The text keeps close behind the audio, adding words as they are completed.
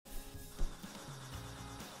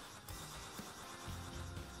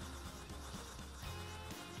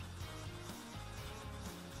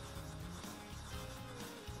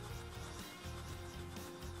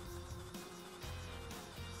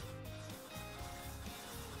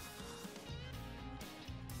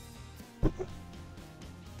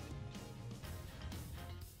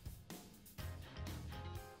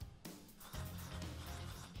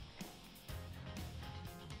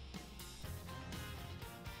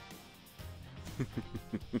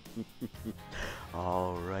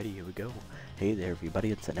Alrighty, here we go. Hey there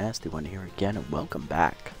everybody, it's a nasty one here again, and welcome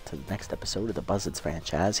back to the next episode of the Buzzards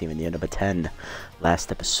franchise, here in the number 10.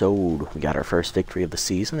 Last episode, we got our first victory of the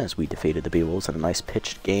season as we defeated the Beewolves in a nice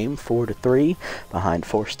pitched game, 4-3, behind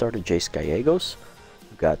 4-starter Jace Gallegos.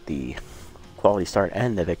 We got the quality start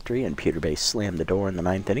and the victory, and Peter Bay slammed the door in the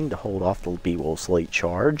 9th inning to hold off the Beewolves' late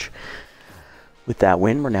charge. With that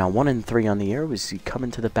win, we're now 1-3 on the year. We come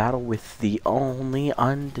into the battle with the only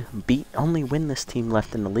winless team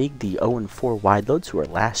left in the league, the 0-4 Wideloads, who are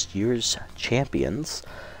last year's champions.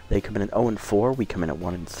 They come in at 0-4. We come in at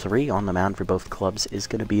 1-3. On the mound for both clubs is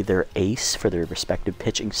going to be their ace for their respective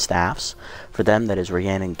pitching staffs. For them, that is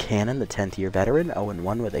Rhiannon Cannon, the 10th-year veteran,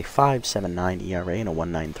 0-1 with a 5.79 ERA and a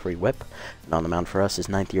 1.93 WHIP. And on the mound for us is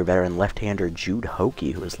 9th-year veteran left-hander Jude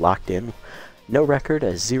Hokey, who is locked in. No record,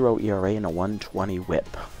 a 0 ERA and a 1.20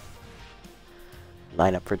 WHIP.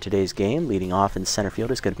 Lineup for today's game, leading off in center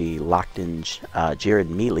field is going to be locked in Jared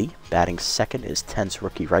Mealy. Batting second is tense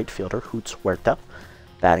rookie right fielder Hoots Huerta.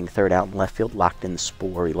 Batting third out in left field, locked in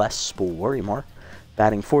Spool Worrymore.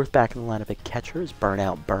 Batting fourth back in the lineup at catcher is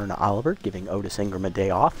Burnout Burn Oliver, giving Otis Ingram a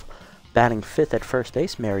day off. Batting fifth at first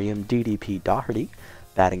base, Miriam DDP Doherty.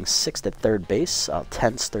 Batting sixth at third base,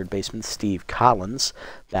 tense third baseman Steve Collins.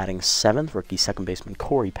 Batting seventh, rookie second baseman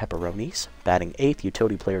Corey Pepperonis. Batting eighth,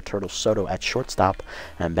 utility player Turtle Soto at shortstop.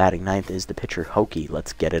 And batting ninth is the pitcher Hokey.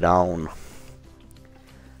 Let's get it on.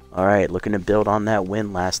 Alright, looking to build on that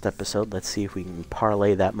win last episode. Let's see if we can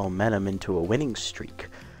parlay that momentum into a winning streak.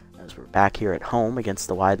 As we're back here at home against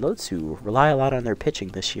the Wideloads, who rely a lot on their pitching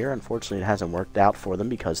this year. Unfortunately, it hasn't worked out for them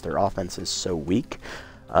because their offense is so weak.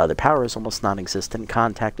 Their power is almost non-existent,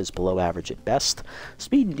 contact is below average at best,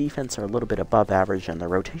 speed and defense are a little bit above average, and the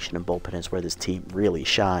rotation and bullpen is where this team really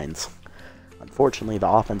shines. Unfortunately, the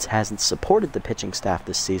offense hasn't supported the pitching staff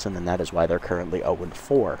this season, and that is why they're currently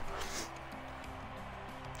 0-4.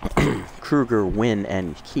 Kruger, Wynn,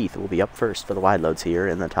 and Keith will be up first for the Wideloads here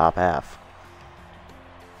in the top half.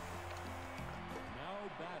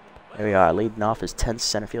 There we are, leading off is 10th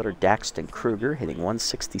center fielder Daxton Kruger, hitting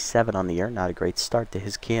 167 on the year. Not a great start to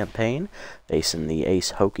his campaign. Facing the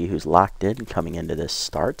ace Hokey, who's locked in coming into this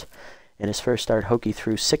start. In his first start, Hokey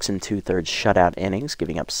threw 6 2/3 shutout innings,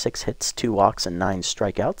 giving up 6 hits, 2 walks, and 9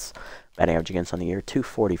 strikeouts. Batting average against on the year,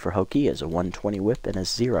 .240 for Hokey, as a 1.20 WHIP and a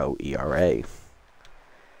 0 ERA.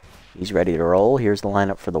 He's ready to roll. Here's the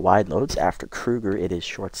lineup for the Wideloads. After Kruger, it is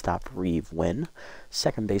shortstop Reeve Wynn.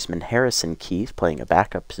 Second baseman Harrison Keith playing a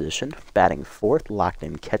backup position. Batting fourth, locked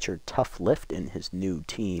in catcher Tough Lift in his new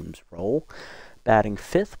team's role. Batting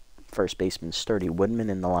fifth, first baseman Sturdy Woodman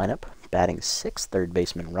in the lineup. Batting sixth, third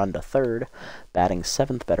baseman Runda third. Batting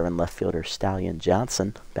seventh, veteran left fielder Stallion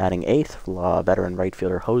Johnson. Batting eighth, veteran right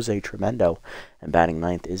fielder Jose Tremendo. And batting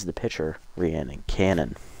ninth is the pitcher Rhiannon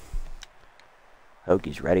Cannon.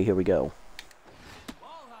 Hokey's ready, here we go.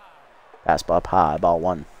 Fastball up high, ball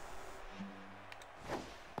one.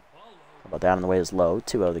 Ball down in the way is low,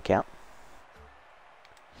 2-0 the count.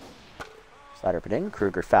 Slider put in,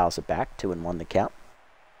 Kruger fouls it back, 2-1 the count.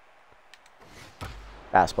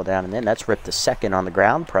 Fastball down and in, that's ripped to second on the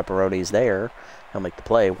ground. Pepperoni's there, he'll make the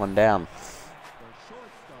play, 1 down.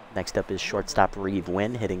 Next up is shortstop Reeve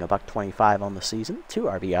Wynn, hitting a $125 on the season. 2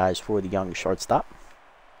 RBIs for the young shortstop.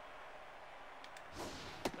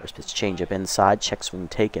 First pitch changeup inside, check swing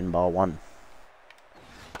taken, ball 1.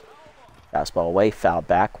 Fastball away, foul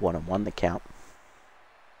back, 1-1 the count.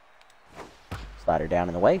 Slider down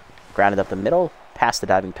in the way, grounded up the middle, past the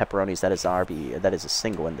diving Pepperonis. That is that is a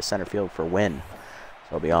single into center field for Wynn.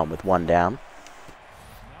 So he'll be on with 1 down.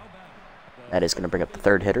 That is going to bring up the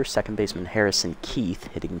third hitter, second baseman Harrison Keith,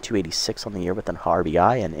 hitting 286 on the year with an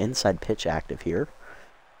RBI and inside pitch active here.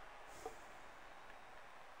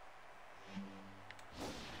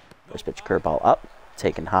 First pitch curveball up,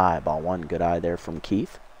 taken high, ball 1, good eye there from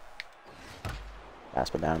Keith.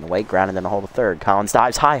 Fastball down in the way, grounded in the hole to third. Collins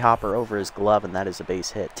dives high hopper over his glove, and that is a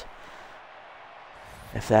base hit.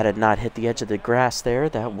 If that had not hit the edge of the grass there,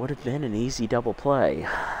 that would have been an easy double play.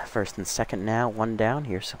 First and second now, 1 down.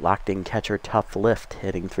 Here's locked in catcher Tough Lift,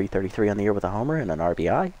 hitting .333 on the year with a homer and an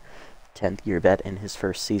RBI. 10th year vet in his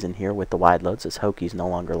first season here with the Wideloads, as Hokey's no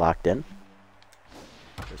longer locked in.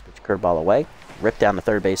 First pitch curveball away. Ripped down the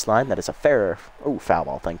third base line. That is a fair... Oh, foul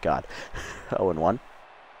ball, thank God. 0-1.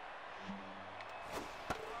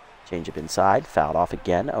 Changeup inside. Fouled off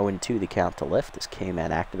again. 0-2 the count to Lift as K-Man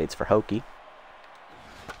activates for Hokey.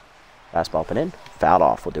 Fastball up and in. Fouled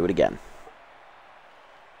off. We'll do it again.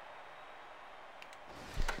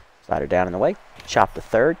 Slider down in the way. Chop to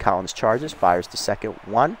third. Collins charges, fires to second.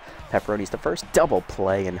 1. Pepperoni's the first. Double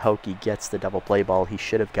play, and Hokey gets the double play ball. He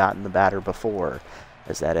should have gotten the batter before.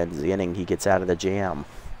 As that ends the inning, he gets out of the jam.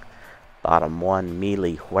 Bottom 1,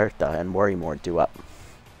 Mealy, Huerta, and Worrymore due up.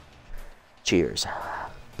 Cheers.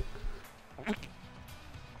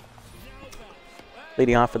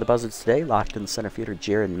 Leading off for the Buzzards today, locked in center fielder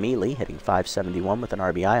Jared Mealy, hitting .571 with an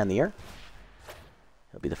RBI on the year.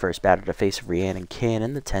 He'll be the first batter to face Rhiannon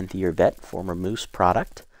Cannon, the 10th-year vet, former Moose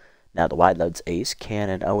product. Now the Wide Loads ace,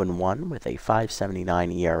 Cannon 0-1 with a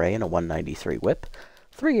 .579 ERA and a .193 whip.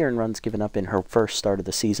 3 earned runs given up in her first start of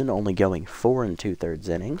the season, only going 4 2/3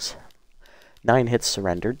 innings. 9 hits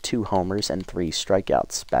surrendered, 2 homers, and 3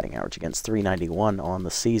 strikeouts. Batting average against .391 on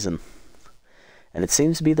the season. And it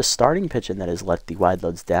seems to be the starting pitching that has let the Wide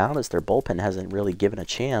Loads down, as their bullpen hasn't really given a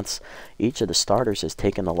chance. Each of the starters has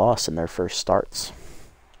taken the loss in their first starts.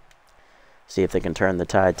 See if they can turn the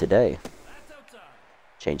tide today.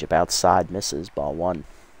 Changeup outside, misses, ball 1.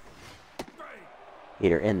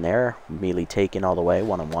 Heater in there, Mealy taken all the way,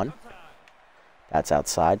 1-1. That's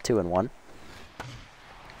outside, 2-1.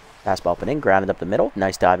 Fastball up and in, grounded up the middle.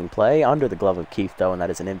 Nice diving play under the glove of Keith, though, and that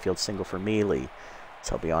is an infield single for Mealy.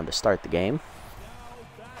 So he'll be on to start the game.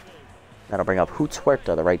 That'll bring up Hoots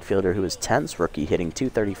Huerta, the right fielder, who is tense. Rookie hitting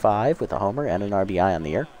 .235 with a homer and an RBI on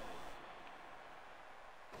the year.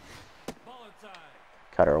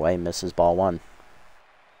 Cutter away, misses, ball 1.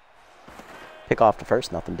 Pick off to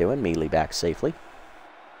first, nothing doing. Mealy back safely.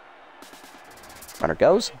 Runner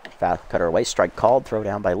goes. Cutter away, strike called, throw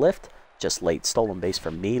down by Lift. Just late stolen base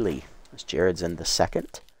for Mealy, as Jared's in the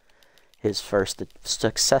second. His first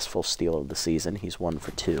successful steal of the season. He's 1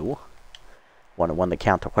 for 2. 1-1 the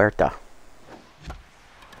count to Huerta.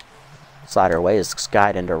 Slider away is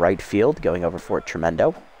skied into right field, going over for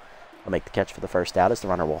Tremendo. He'll make the catch for the first out as the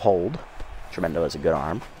runner will hold. Tremendo has a good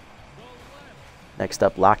arm. Next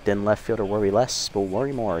up, locked in left fielder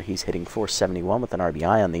Worrymore. He's hitting .471 with an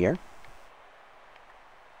RBI on the year.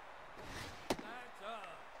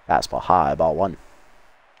 Fastball high, ball 1.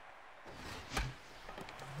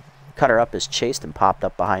 Cutter up is chased and popped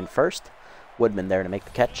up behind first. Woodman there to make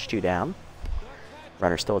the catch, 2 down.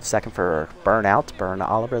 Runner still at second for burnout. Burn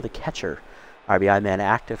Oliver, the catcher. RBI man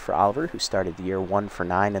active for Oliver, who started the year 1 for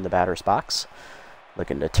 9 in the batter's box.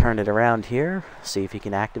 Looking to turn it around here. See if he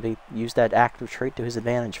can use that active trait to his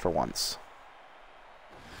advantage for once.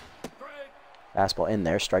 Fastball in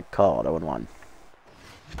there, strike called, 0-1.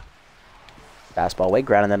 Fastball away,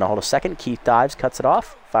 grounding then to hold a second. Keith dives, cuts it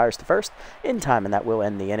off, fires to first in time, and that will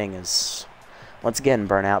end the inning as once again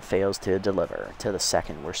Burnout fails to deliver. To the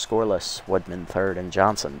second, we're scoreless. Woodman third and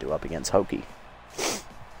Johnson due up against Hokey.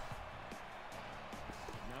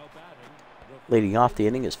 Leading off the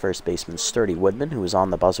inning is first baseman Sturdy Woodman, who was on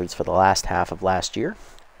the Buzzards for the last half of last year.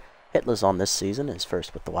 Hitless on this season, is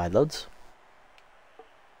first with the Wide Loads.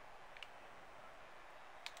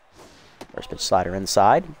 First pitch slider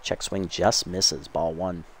inside. Check swing just misses. Ball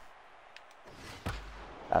 1.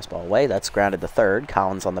 Fastball away. That's grounded to third.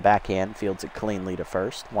 Collins on the backhand. Fields it cleanly to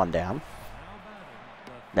first. 1 down.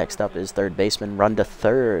 Next up is third baseman. Run to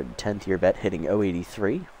third. 10th-year vet hitting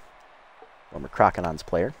 .083. Former Crocodiles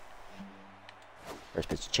player. First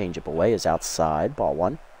pitch changeup away is outside. Ball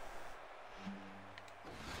 1.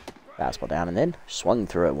 Fastball down and in. Swung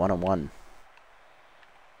through it. 1-1.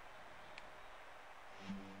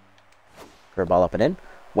 Curveball up and in.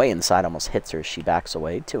 Way inside, almost hits her. She backs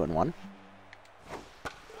away. 2-1.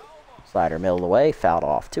 Slider milled away. Fouled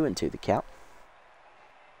off. 2-2 the count.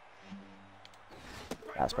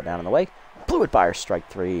 Fastball down in the way. Blew it by her. Strike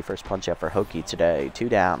 3. First punch up for Hokey today. 2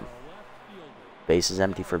 down. Base is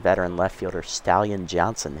empty for veteran left fielder Stallion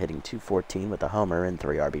Johnson, hitting .214 with a homer and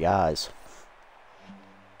 3 RBIs.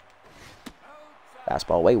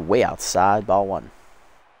 Fastball away, way outside. Ball 1.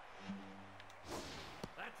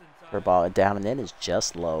 Curveball down and in is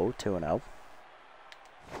just low. 2-0.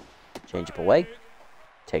 Changeup away.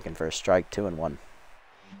 Taken for a strike. 2-1.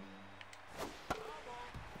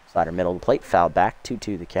 Slider middle of the plate. Fouled back.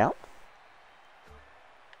 2-2 the count.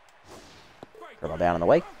 Curveball down and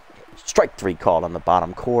away. Strike 3 called on the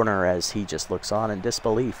bottom corner as he just looks on in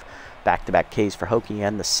disbelief. Back-to-back Ks for Hokey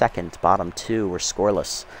and the second. Bottom 2 were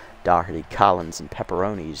scoreless. Doherty, Collins, and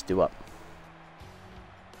Pepperoni's due up.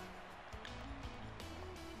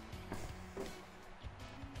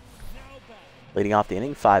 Leading off the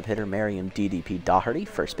inning, 5-hitter Miriam DDP Doherty.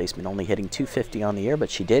 First baseman only hitting .250 on the year, but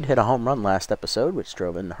she did hit a home run last episode, which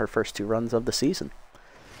drove in her first 2 runs of the season.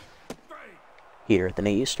 Heater at the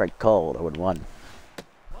knees, strike called, 0-1.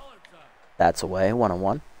 That's away,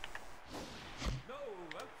 1-1.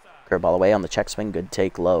 Curveball away on the check swing, good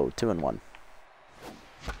take low, 2-1.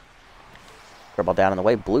 Curveball down in the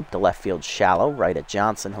way, bloop to left field shallow, right at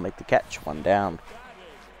Johnson. He'll make the catch, 1 down.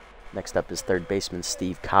 Next up is third baseman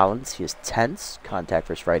Steve Collins. He is tense, contact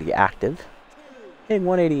versus righty active. Hitting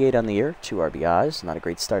 188 on the year, 2 RBIs. Not a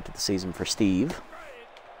great start to the season for Steve.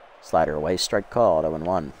 Slider away, strike called,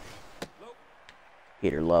 0-1.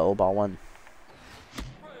 Heater low, ball 1.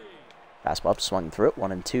 Fastball up, swung through it,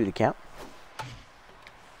 1-2 to count.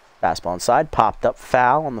 Fastball inside, popped up,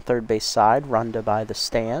 foul on the third base side, run to by the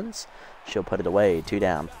stands. She'll put it away, 2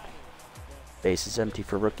 down. Base is empty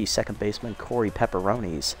for rookie second baseman Corey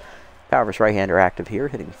Pepperonis. Power versus right-hander active here,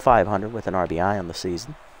 hitting 500 with an RBI on the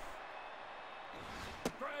season.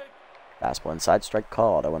 Fastball inside, strike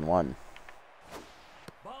called, 0-1.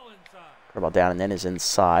 Curveball down and then is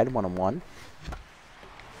inside, 1-1.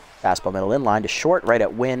 Fastball middle in, line to short, right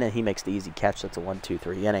at Wynn, and he makes the easy catch. That's a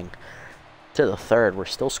 1-2-3 inning. To the third, we're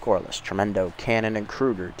still scoreless. Tremendo, Cannon, and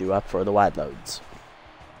Kruger due up for the wide loads.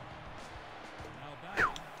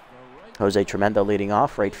 Jose Tremendo leading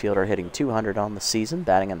off, right fielder hitting 200 on the season,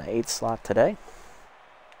 batting in the 8th slot today.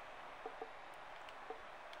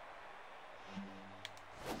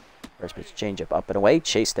 First pitch changeup up and away,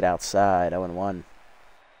 chased it outside, 0-1.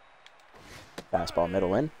 Fastball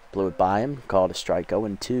middle in, blew it by him, called a strike,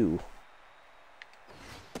 0-2.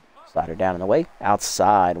 Slider down and away,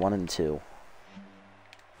 outside, 1-2.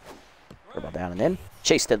 Curveball down and in,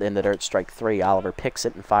 chased it in the dirt, strike 3. Oliver picks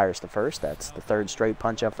it and fires to first. That's the 3rd straight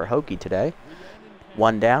punch up for Hokey today.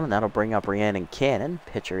 1 down, and that'll bring up Rhiannon Cannon.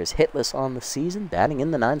 Pitcher is hitless on the season, batting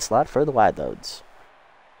in the 9th slot for the wide loads.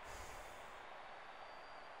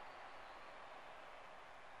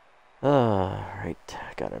 Alright,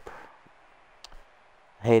 gotta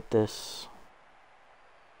hate this.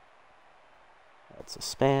 That's a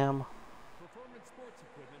spam. Performance sports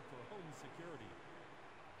equipment for home security.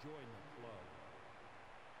 Join the club.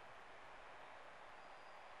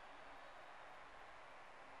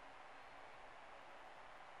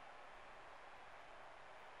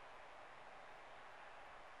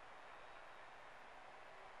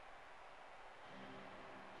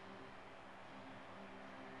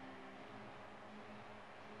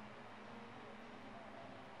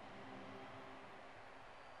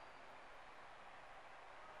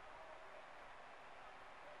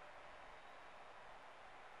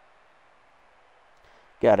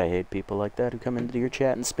 Gotta hate people like that who come into your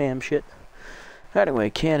chat and spam shit.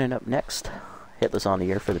 Anyway, Cannon up next. Hitless on the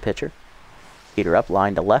year for the pitcher. Heater up,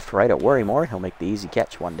 line to left, right at Worrymore. He'll make the easy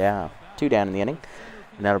catch, 1 down. 2 down in the inning.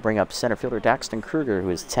 And that'll bring up center fielder Daxton Kruger,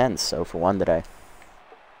 who is tense, 0 for 1 today.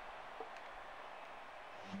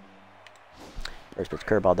 First pitch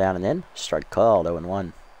curveball down and in. Strike called,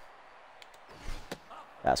 0-1.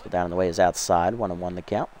 Fastball down in the way is outside, 1-1 the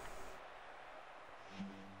count.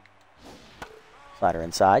 Slider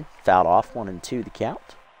inside, fouled off, 1-2 the count.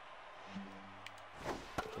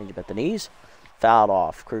 Change up at the knees, fouled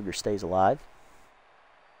off. Kruger stays alive.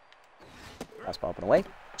 Fastball up and away,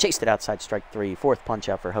 chased it outside, strike 3. 4th punch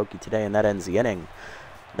out for Hokey today, and that ends the inning.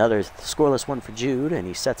 Another scoreless one for Jude, and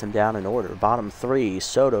he sets him down in order. Bottom 3,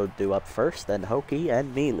 Soto due up first, then Hokey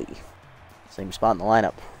and Mealy. Same spot in the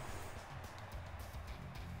lineup.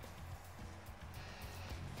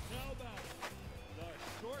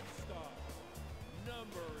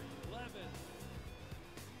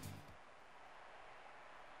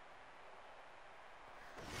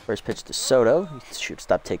 First pitch to Soto.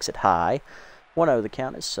 Shortstop takes it high. 1-0 the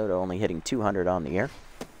count is Soto only hitting 200 on the year.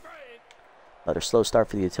 Another slow start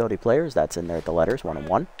for the utility players. That's in there at the letters,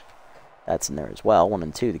 1-1. That's in there as well,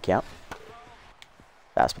 1-2 the count.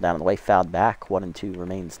 Fastball down on the way, fouled back. 1-2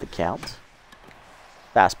 remains the count.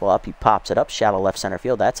 Fastball up, he pops it up. Shallow left center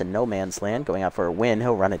field. That's in no man's land. Going out for a win.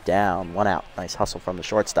 He'll run it down. 1 out. Nice hustle from the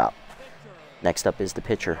shortstop. Next up is the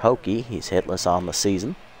pitcher Hokey. He's hitless on the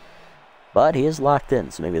season, but he is locked in,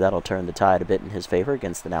 so maybe that'll turn the tide a bit in his favor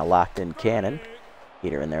against the now locked-in Cannon.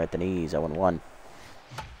 Heater in there at the knees, 0-1.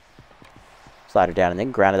 Slider down and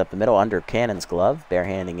in, grounded up the middle under Cannon's glove.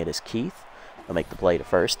 Barehanding it is Keith. He'll make the play to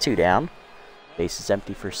first, 2 down. Base is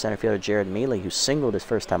empty for center fielder Jared Mealy, who singled his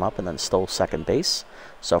first time up and then stole second base.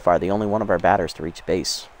 So far, the only one of our batters to reach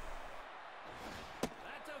base.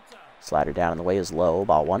 Slider down in the way is low,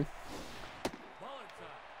 ball 1.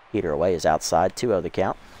 Heater away is outside, 2-0 the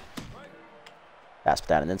count. Fastball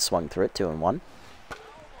down and then swung through it, 2-1.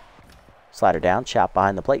 Slider down, chop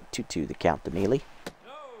behind the plate, 2-2 the count to Mealy.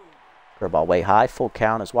 Curveball way high, full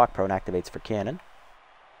count as walk prone activates for Cannon.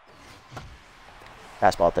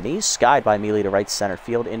 Fastball at the knees, skied by Mealy to right center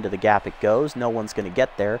field, into the gap it goes. No one's going to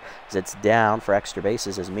get there as it's down for extra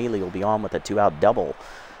bases as Mealy will be on with a 2-out double.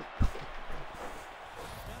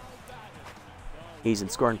 He's in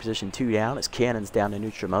scoring position, 2 down. As Cannon's down to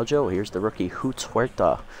neutral mojo. Here's the rookie Hoots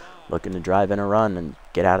Huerta, looking to drive in a run and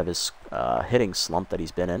get out of his hitting slump that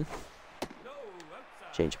he's been in.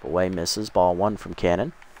 Change up away, misses. Ball 1 from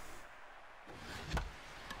Cannon.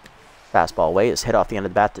 Fastball away is hit off the end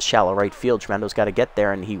of the bat to shallow right field. Tremendo's got to get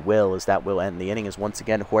there, and he will, as that will end the inning, as once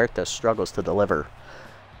again Huerta struggles to deliver.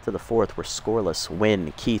 To the 4th, we're scoreless.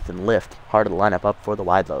 Win, Keith, and Lift. Heart of the lineup up for the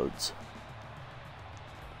wide loads.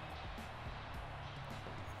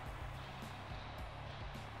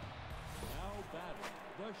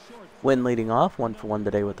 Win leading off, 1 for 1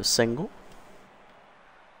 today with a single.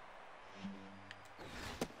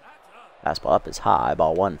 Fastball up is high,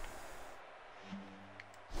 ball 1.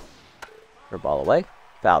 Ball away,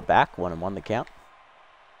 fouled back, 1-1 the count.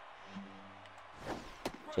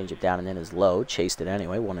 Change it down and in is low, chased it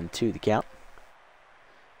anyway, 1-2 the count.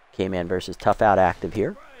 K-Man versus Tough Out active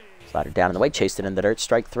here. Slider down in the way, chased it in the dirt,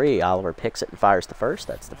 strike 3. Oliver picks it and fires to first.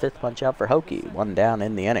 That's the 5th punch out for Hokey, 1 down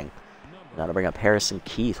in the inning. Now to bring up Harrison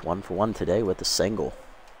Keith, 1 for 1 today with a single.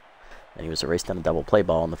 And he was erased on a double play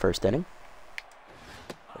ball in the first inning.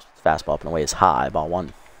 Fastball up and away is high, ball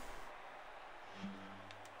 1.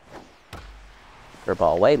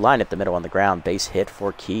 Ball away, line up the middle on the ground, base hit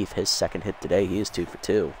for Keith. His 2nd hit today, he is 2 for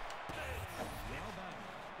 2.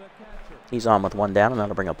 He's on with 1 down, and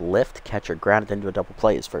that'll bring up Lift. Catcher grounded into a double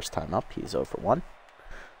play his first time up. He's 0 for 1.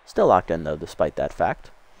 Still locked in, though, despite that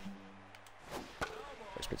fact.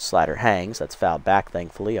 First pitch slider hangs. That's fouled back,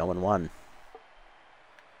 thankfully, 0-1.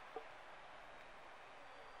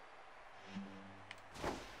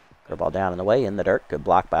 Curveball down and away, in the dirt. Good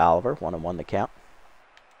block by Oliver, 1-1 the count.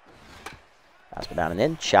 Fastball down and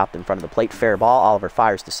in, chopped in front of the plate, fair ball. Oliver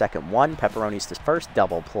fires to second, 1. Pepperoni's to first,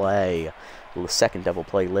 double play. The 2nd double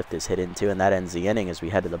play Lift is hit into, and that ends the inning as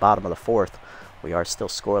we head to the bottom of the 4th. We are still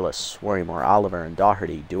scoreless. Worrymore, Oliver, and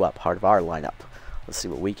Doherty due up, heart of our lineup. Let's see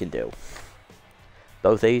what we can do.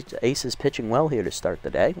 Both aces pitching well here to start the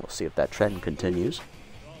day. We'll see if that trend continues.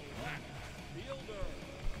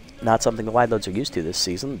 Not something the wide loads are used to this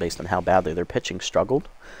season, based on how badly their pitching struggled.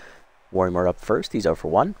 Worrymore up first, he's 0 for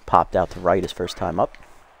 1. Popped out to right his first time up.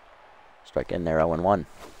 Strike in there, 0-1.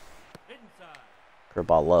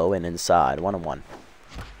 Curveball low and inside, 1-1.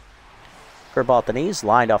 Curveball at the knees,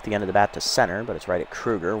 lined off the end of the bat to center, but it's right at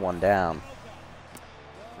Kruger, 1 down.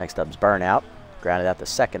 Next up's Burnout. Grounded out to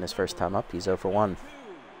second his first time up, he's 0 for 1.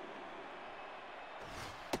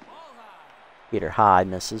 Heater high,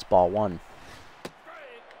 misses, ball 1.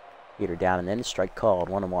 Heater down and in, strike called,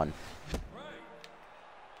 1-1.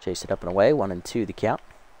 Chased it up and away, 1-2 the count.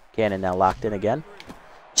 Cannon now locked in again.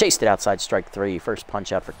 Chased it outside, strike 3. First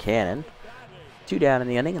punch out for Cannon. 2 down in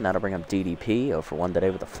the inning, and that'll bring up DDP. 0 for 1 today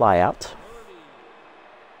with a fly out.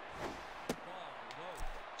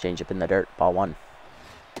 Change up in the dirt, ball 1.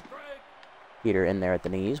 Heater in there at the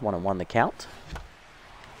knees, 1-1 the count.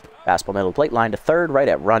 Fastball middle plate, line to third, right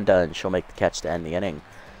at Runda, and she'll make the catch to end the inning.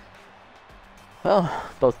 Well,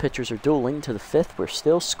 both pitchers are dueling. To the 5th, we're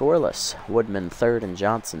still scoreless. Woodman 3rd and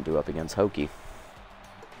Johnson due up against Hokey.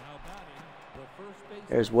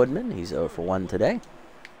 There's Woodman. He's 0 for 1 today.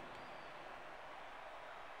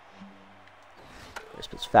 First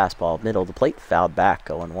pitch fastball, middle of the plate, fouled back,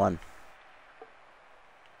 0-1.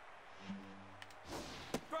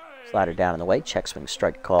 Slider down in the way, check swing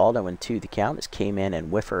strike called, 0-2 the count as K-Man and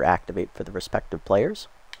Whiffer activate for the respective players.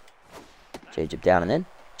 Change up down and in.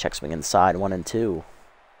 Check swing inside, 1-2.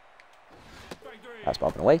 Fastball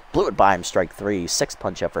up and away. Blew it by him, strike 3. 6th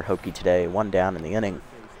punch out for Hokey today, 1 down in the inning.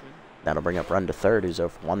 That'll bring up run to third, who's 0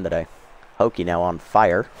 for 1 today. Hokey now on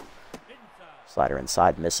fire. Slider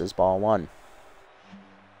inside, misses, ball 1.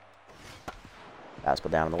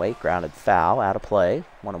 Fastball down in the way, grounded foul, out of play,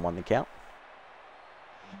 1-1 the count.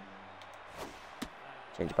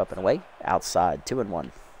 Change up and away, outside,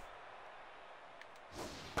 2-1.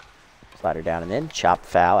 Slider down and in, chopped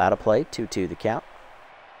foul, out of play, 2-2 the count.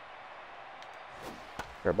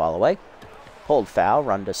 Fair ball away. Pulled foul,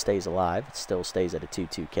 Runda stays alive. It still stays at a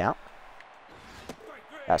 2-2 count.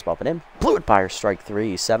 Fastball up and in. Blew it by her, strike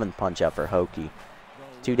 3. 7th punch out for Hokey.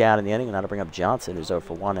 2 down in the inning, and that'll bring up Johnson, who's 0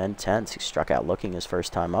 for 1 and tense. He struck out looking his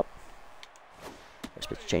first time up. First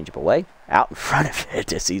pitch change up away. Out in front of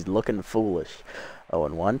it as he's looking foolish.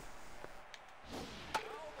 0-1.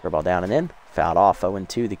 Curveball down and in. Fouled off,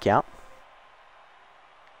 0-2 the count.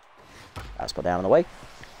 Fastball down and away.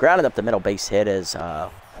 Grounded up the middle, base hit as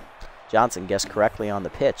Johnson guessed correctly on the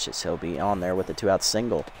pitch, as he'll be on there with the 2-out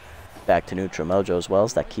single. Back to neutral mojo as well,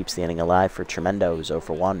 as that keeps the inning alive for Tremendo, who's 0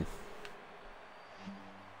 for 1.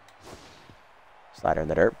 Slider in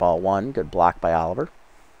the dirt, ball 1. Good block by Oliver.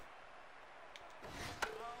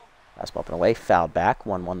 Fastball up and away, fouled back,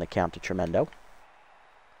 1-1 the count to Tremendo.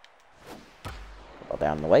 Ball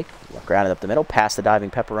down in the way. Grounded up the middle. Past the diving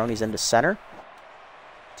pepperonis into center.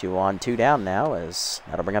 2 on, 2 down now, as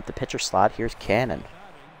that'll bring up the pitcher slot. Here's Cannon.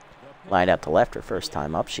 Lined out to left her first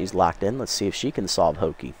time up. She's locked in. Let's see if she can solve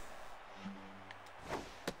Hokey.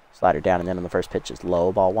 Slider down and in on the first pitch is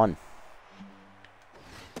low. Ball 1.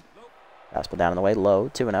 Fastball down in the way. Low.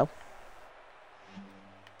 2-0.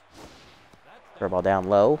 Curveball down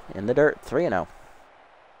low. In the dirt. 3-0.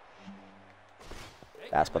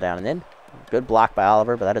 Fastball down and in. Good block by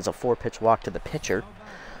Oliver, but that is a 4-pitch walk to the pitcher.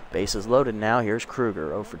 Bases loaded now. Here's Kruger.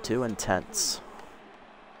 0 for 2 and tenths.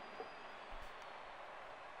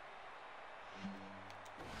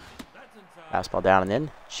 Fastball down and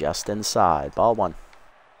in. Just inside. Ball 1.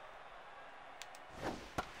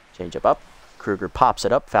 Change up. Kruger pops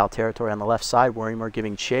it up. Foul territory on the left side. Worrymore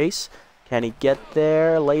giving chase. Can he get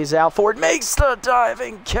there? Lays out forward. Makes the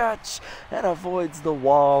diving catch. And avoids the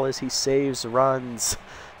wall as he saves runs.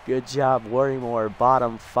 Good job, Worrymore.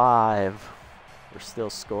 Bottom 5. We're still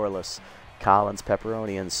scoreless. Collins,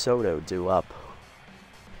 Pepperoni, and Soto due up.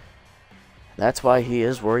 That's why he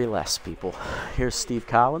is worry-less, people. Here's Steve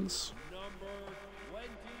Collins.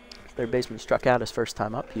 Third baseman struck out his first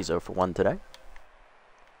time up. He's 0 for 1 today.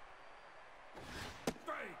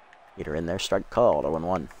 Heater in there. Strike called.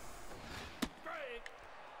 0-1.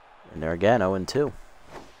 In there again. 0-2.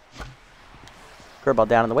 Curveball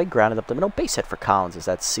down in the way. Grounded up the middle. Base hit for Collins as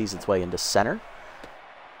that sees its way into center.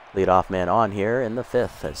 Leadoff man on here in the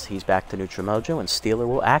 5th as he's back to neutral mojo, and Steeler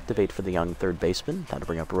will activate for the young third baseman. That'll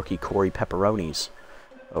bring up rookie Corey Pepperonis.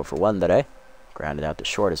 0 for 1 today. Grounded out to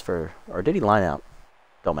short as for, or did he line out?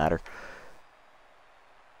 Don't matter.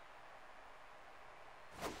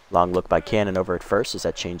 Long look by Cannon over at first as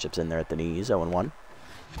that changeup's in there at the knees. 0-1.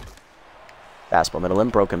 Fastball middle in,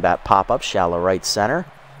 broken bat pop up, shallow right center.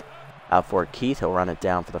 Out for Keith, he'll run it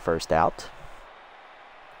down for the first out.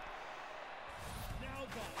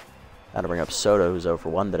 That'll bring up Soto, who's 0 for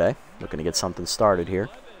 1 today. Looking to get something started here.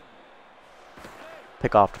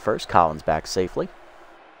 Pick off to first. Collins back safely.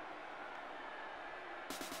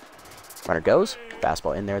 Runner goes.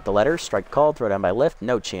 Fastball in there at the letters. Strike called. Throw down by Lift.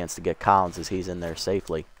 No chance to get Collins as he's in there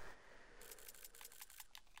safely.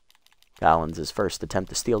 Collins' his first attempt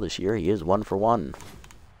to steal this year. He is 1 for 1.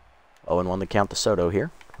 0-1 the count to Soto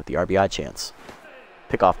here with the RBI chance.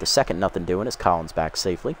 Pick off the second. Nothing doing as Collins back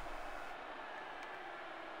safely.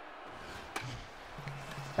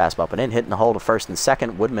 Fastball up and in, hitting the hole to first and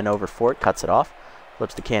second. Woodman over for it, cuts it off.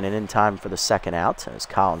 Flips the Cannon in time for the second out as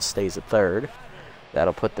Collins stays at third.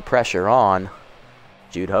 That'll put the pressure on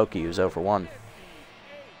Jude Hokey, who's 0 for 1.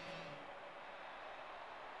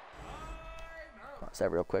 Pause that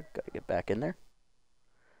real quick. Got to get back in there.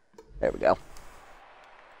 There we go.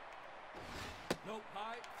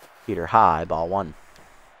 Heater high, ball 1.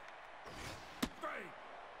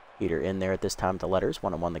 Heater in there at this time with the letters.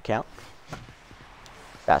 1-1 the count.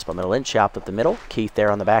 Fastball middle in, chopped up the middle. Keith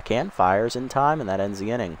there on the backhand, fires in time, and that ends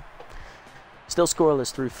the inning. Still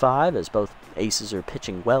scoreless through 5 as both aces are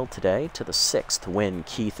pitching well today. To the 6th, Wynn,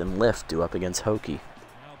 Keith, and Lift due up against Hokey.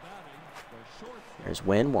 There's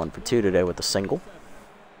Wynn, 1 for 2 today with a single.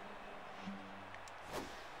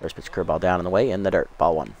 First pitch curveball down in the way, in the dirt,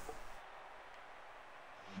 ball 1.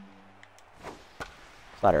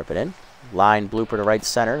 Slider up and in. Line blooper to right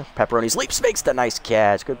center. Pepperoni leaps, makes the nice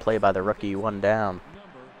catch. Good play by the rookie, 1 down.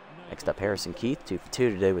 Next up, Harrison Keith, 2 for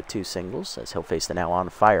 2 today with 2 singles as he'll face the now on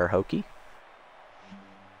fire Hokey.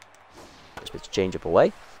 First pitch changeup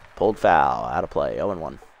away. Pulled foul, out of play,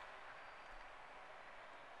 0-1.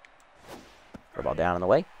 Curveball down in the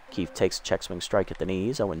way. Keith takes a check swing strike at the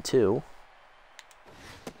knees, 0-2.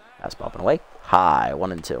 Fastball up and away. High,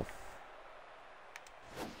 1-2.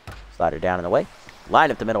 Slider down in the way. Line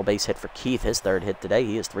up the middle, base hit for Keith. His 3rd hit today.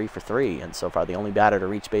 He is 3 for 3, and so far the only batter to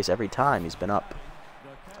reach base every time he's been up.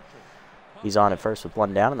 He's on at first with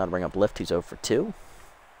 1 down, and that'll bring up Lift. He's 0 for 2.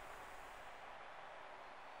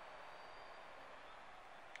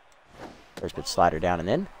 First pitch slider down and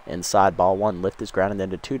in. Inside, ball 1. Lift is grounded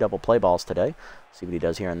into 2 double play balls today. See what he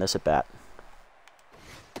does here in this at bat.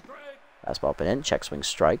 Fastball up and in. Check swing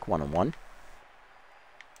strike. 1-1.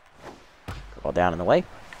 Ball down in the way.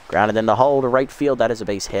 Grounded in the hole to right field. That is a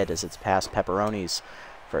base hit as it's past Pepperoni's.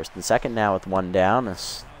 First and second now with 1 down.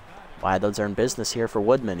 As Wideloads are in business here for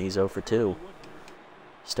Woodman. He's 0 for 2.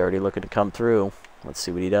 Sturdy looking to come through. Let's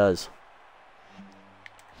see what he does.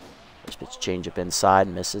 First pitch changeup inside.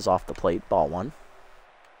 Misses off the plate. Ball 1.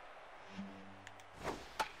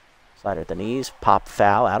 Slider at the knees. Pop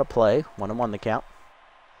foul. Out of play. 1-1 the count.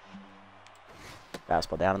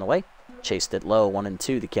 Fastball down in the way. Chased it low.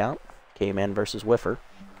 1-2 the count. K-Man versus Whiffer.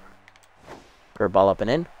 Curveball up and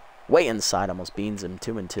in. Way inside. Almost beans him.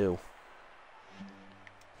 2-2.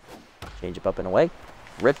 Change up and away.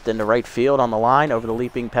 Ripped into right field on the line over the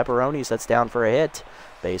leaping pepperonis. That's down for a hit.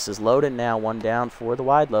 Bases loaded now. One down for the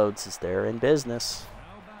wide loads as they're in business.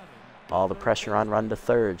 All the pressure on run to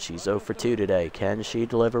third. She's 0 for 2 today. Can she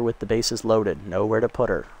deliver with the bases loaded? Nowhere to put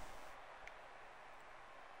her.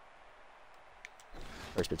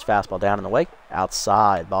 First pitch fastball down in the way.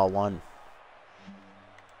 Outside. Ball 1.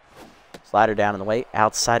 Slider down in the way.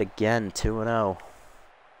 Outside again. 2-0.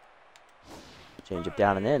 Change up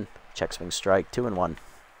down and in. Check swing strike. 2-1.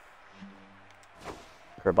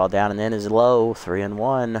 Curveball down and in is low.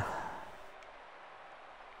 3-1.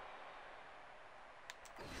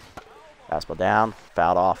 Fastball down.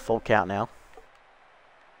 Fouled off. Full count now.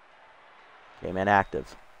 Came in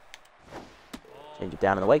active. Change it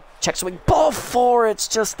down in the way. Check swing. Ball 4. It's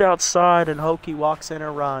just outside, and Hokey walks in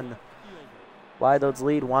a run. Wide loads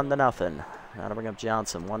lead 1-0. Now to bring up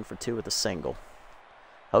Johnson. 1 for 2 with a single.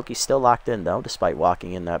 Hokey's still locked in, though, despite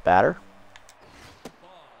walking in that batter.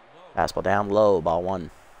 Fastball down low. Ball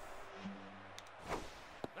 1.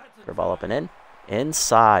 Curveball up and in.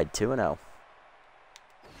 Inside. 2-0.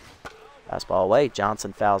 Fastball away.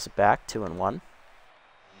 Johnson fouls it back. 2-1.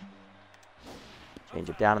 Change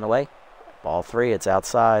it down in the way. Ball 3. It's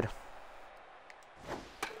outside.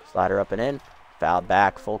 Slider up and in. Fouled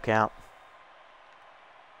back. Full count.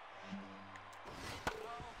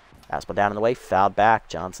 Fastball down in the way. Fouled back.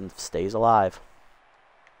 Johnson stays alive.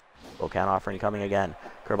 Full count offering coming again.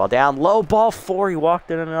 Curveball down. Low. Ball 4. He walked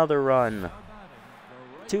in another run.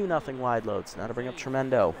 2-0 wide loads. Now to bring up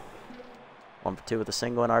Tremendo. 1 for 2 with a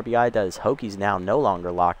single and RBI does. Hokey's now no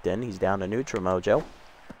longer locked in. He's down to neutral mojo.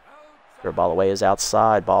 Curveball away is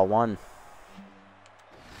outside. Ball 1.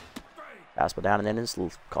 Fastball down and in is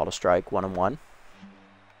called a strike. 1-1.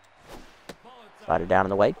 Slider down in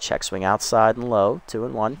the way. Check swing outside and low.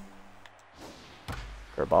 2-1.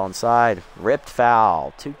 Curveball inside. Ripped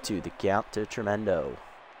foul. 2-2 the count to Tremendo.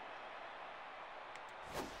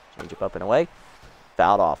 Change up and away.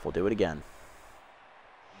 Fouled off. We'll do it again.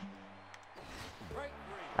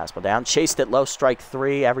 Fastball down. Chased it low. Strike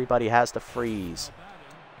 3. Everybody has to freeze.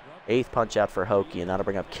 8th punch out for Hokey, and that'll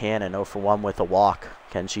bring up Cannon. 0 for 1 with a walk.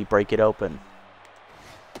 Can she break it open?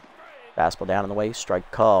 Fastball down in the way.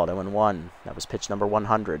 Strike called. 0-1. That was pitch number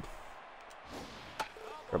 100.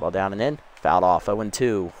 Curveball down and in. Fouled off.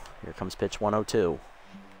 0-2. Here comes pitch 102.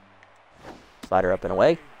 Slider up and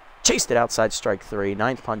away. Chased it outside. Strike 3.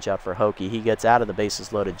 9th punch out for Hokey. He gets out of the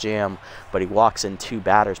bases loaded jam, but he walks in 2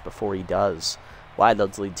 batters before he does. Wide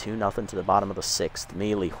loads lead 2-0 to the bottom of the 6th.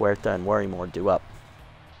 Mealy, Huerta, and Worrymore due up.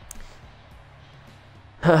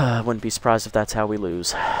 Wouldn't be surprised if that's how we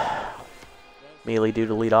lose. Mealy due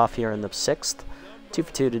to lead off here in the 6th. 2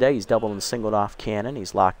 for 2 today. He's doubled and singled off Cannon.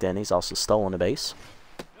 He's locked in. He's also stolen a base.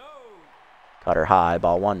 Cutter high.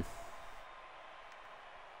 Ball 1.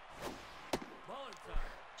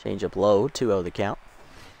 Change up low. 2-0 the count.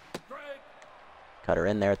 Cutter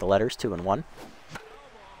in there at the letters. 2-1.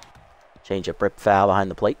 Change up rip foul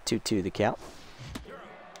behind the plate. 2-2 the count.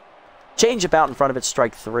 Change up out in front of it.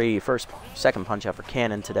 Strike 3. Second punch out for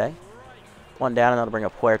Cannon today. 1 down, and that'll bring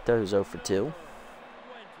up Huerta, who's 0 for 2.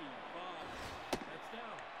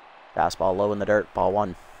 Fastball low in the dirt. Ball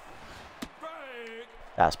 1.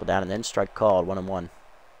 Fastball down and then. Strike called. 1-1.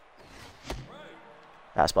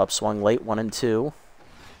 Fastball up swung late. 1-2.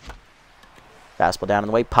 Fastball down in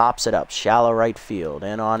the way. Pops it up. Shallow right field.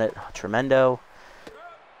 In on it. Tremendo.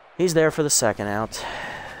 He's there for the 2nd out.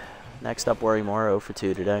 Next up, Worrymore. 0 for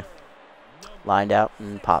 2 today. Lined out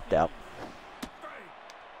and popped out.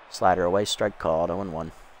 Slider away. Strike called.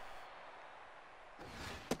 0-1.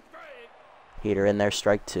 Heater in there.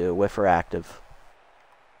 Strike 2. Whiffer active.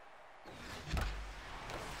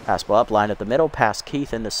 Fastball up. Line at the middle. Past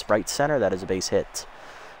Keith into right center. That is a base hit.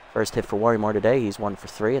 First hit for Worrymore today. He's 1 for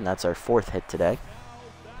 3, and that's our 4th hit today.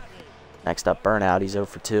 Next up, Burnout. He's 0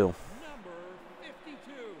 for 2.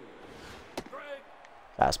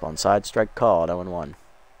 Fastball inside. Strike called. 0-1.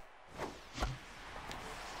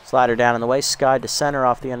 Slider down in the way, skied to center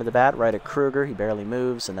off the end of the bat, right at Kruger. He barely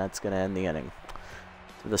moves, and that's going to end the inning.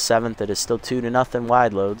 To the 7th, it is still 2-0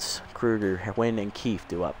 wide loads. Kruger, Wynn, and Keefe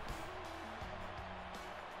due up.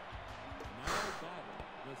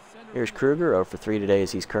 Here's Kruger, 0 for 3 today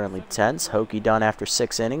as he's currently tense. Hokey done after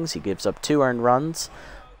 6 innings. He gives up 2 earned runs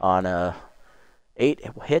on 8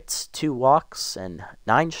 hits, 2 walks, and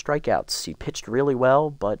 9 strikeouts. He pitched really well,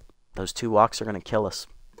 but those 2 walks are going to kill us,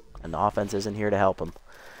 and the offense isn't here to help him.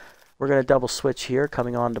 We're going to double switch here,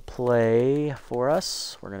 coming on to play for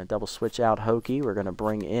us. We're going to double switch out Hokey. We're going to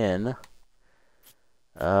bring in,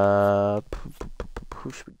 who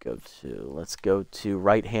should we go to? Let's go to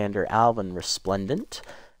right-hander Alvin Resplendent.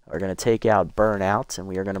 We're going to take out Burnout, and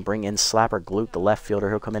we are going to bring in Slapper Glute, the left fielder.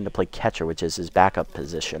 He'll come in to play catcher, which is his backup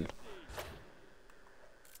position.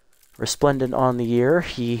 Resplendent on the year.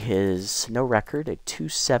 He is no record, a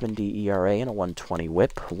 2.70 ERA and a 1.20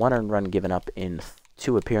 WHIP. 1 earned run given up in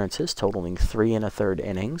 2 appearances, totaling 3 1/3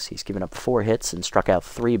 innings. He's given up 4 hits and struck out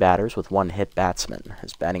 3 batters with 1 hit batsman.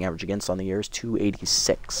 His batting average against on the year is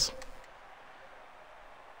 .286.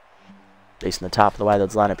 Facing the top of the Wild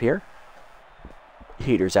lineup here.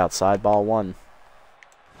 Heaters outside, ball 1.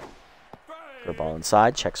 Curveball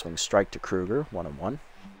inside, check swing strike to Kruger, 1-1.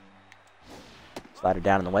 Slider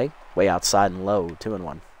down in the way outside and low,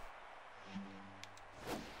 2-1.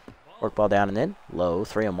 Work ball down and in, low,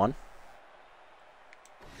 3-1.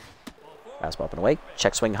 Fastball up and away,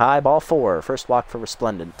 check swing high, ball 4. First walk for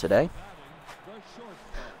Resplendent today.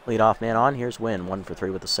 Lead off man on, here's Wynn, 1 for 3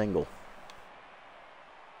 with a single.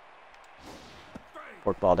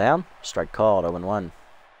 Work ball down, strike called, 0-1.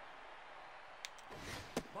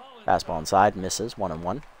 Fastball inside, misses,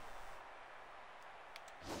 1-1.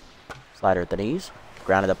 Slider at the knees,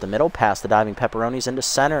 grounded up the middle, past the diving Pepperonis into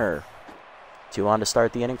center. 2 on to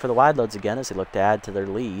start the inning for the Wideloads again as they look to add to their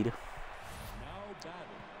lead.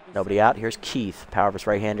 Nobody out, here's Keith, power versus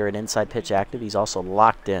right-hander and inside pitch active. He's also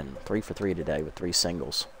locked in, 3 for 3 today with 3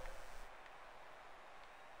 singles.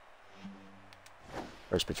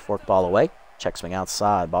 First pitch fork ball away. Check swing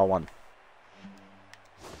outside, ball 1.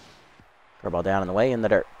 Curveball down in the way, in the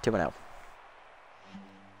dirt, 2-0.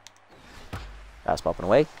 Fastball up and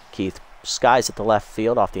away. Keith skies at the left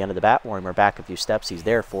field off the end of the bat. Warner back a few steps, he's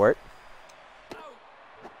there for it.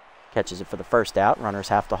 Catches it for the first out, runners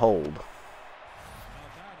have to hold.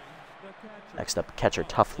 Next up, catcher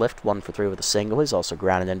Tough Lift, 1 for 3 with a single. He's also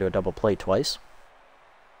grounded into a double play twice.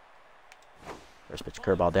 First pitch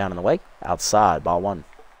curveball down in the way, outside, ball 1.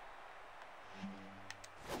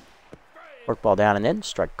 Work ball down and in,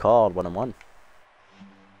 strike called, 1-1.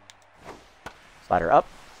 Slider up,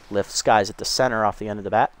 lift skies at the center off the end of the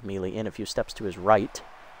bat. Mealy in a few steps to his right,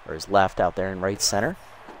 or his left out there in right center.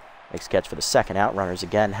 Makes catch for the second out, runners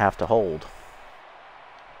again have to hold.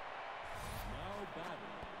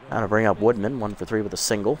 Now to bring up Woodman, 1 for 3 with a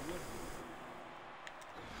single.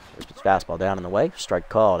 First pitch fastball down in the way, strike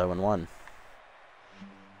called, 0-1.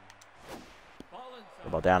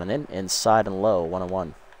 Ball down and in, inside and low,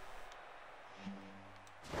 1-1.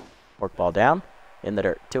 Work ball down, in the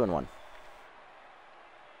dirt, 2-1.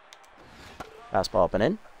 Fastball up and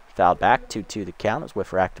in, fouled back, 2-2 the count as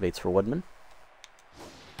Whiffer activates for Woodman.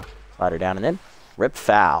 Slider down and in, rip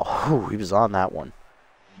foul. Whew, he was on that one.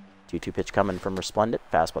 2-2 pitch coming from Resplendent,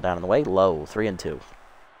 fastball down in the way, low, 3-2.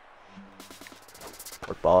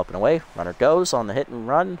 Work ball up and away, runner goes on the hit and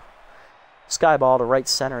run. Sky ball to right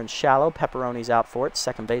center and shallow. Pepperoni's out for it.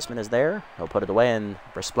 Second baseman is there. He'll put it away, and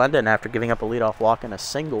Resplendent, after giving up a leadoff walk and a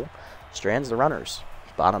single, strands the runners.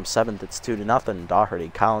 Bottom 7th, it's 2-0. Doherty,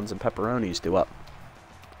 Collins, and Pepperoni's due up.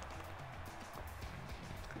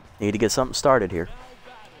 Need to get something started here.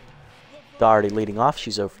 Doherty leading off.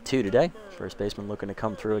 She's 0 for 2 today. First baseman looking to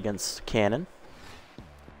come through against Cannon.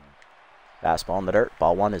 Fastball in the dirt.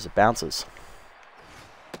 Ball 1 as it bounces.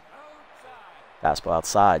 Fastball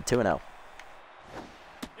outside, 2-0.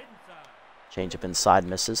 Changeup inside,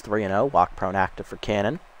 misses, 3-0. Walk prone active for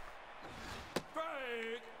Cannon.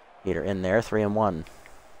 Heater in there, 3-1.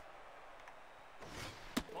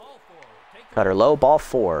 Cutter low, ball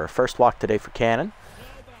 4. First walk today for Cannon.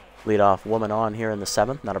 Leadoff woman on here in the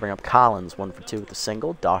 7th. Now to bring up Collins, 1 for 2 with a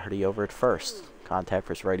single. Doherty over at first. Contact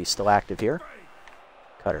for his righty still active here.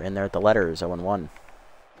 Cutter in there at the letters, 0-1.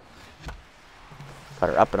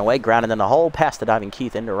 Cutter up and away, grounded in the hole, past the diving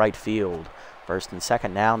Keith into right field. First and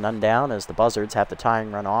second now, none down as the Buzzards have the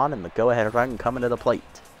tying run on and the go-ahead run coming to the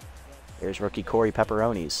plate. Here's rookie Corey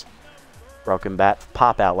Pepperonis. Broken bat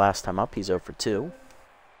pop out last time up, he's 0 for 2.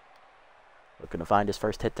 Looking to find his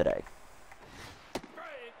first hit today.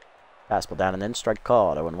 Fastball down and in, strike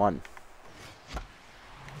called, 0-1.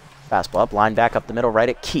 Fastball up, line back up the middle, right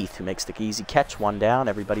at Keith, who makes the easy catch, 1 down,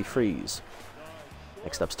 everybody freeze.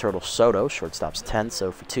 Next up's Turtle Soto, shortstop's 10th,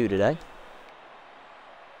 0 for 2 today.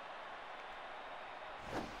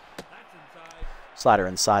 Slider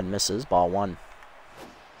inside, misses, ball 1.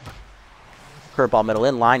 Curveball middle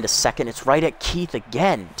in, line to second, it's right at Keith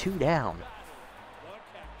again, 2 down.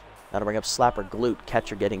 Now to bring up Slapper Glute,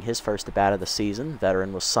 catcher getting his first at bat of the season.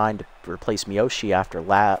 Veteran was signed to replace Miyoshi after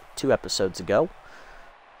 2 episodes ago.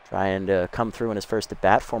 Trying to come through in his first at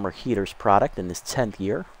bat, former Heaters product in his 10th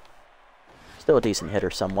year. Still a decent hitter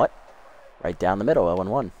somewhat. Right down the middle,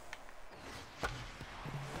 0-1.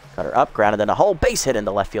 Cutter up, grounded in a hole, base hit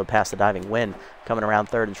into left field past the diving Wynn. Coming around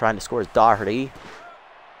third and trying to score is Doherty.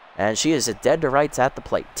 And she is dead to rights at the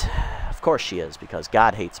plate. Of course she is, because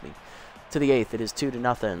God hates me. To the 8th, it is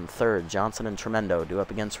 2-0. Third, Johnson and Tremendo due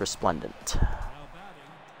up against Resplendent.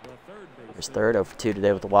 Here's third, 0 for 2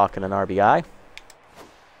 today with a walk and an RBI.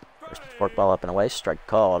 First fork ball up and away, strike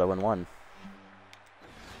called, 0-1.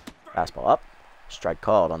 Fastball up, strike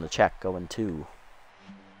called on the check, 0-2.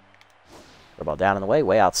 Ball down and away,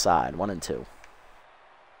 way outside, 1-2.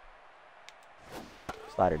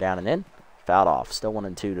 Slider down and in, fouled off, still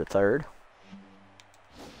 1-2 to third.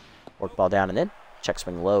 Fork ball down and in, check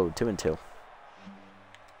swing low, 2-2.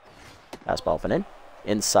 Fastball up and in,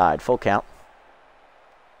 inside, full count.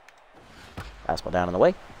 Fastball down and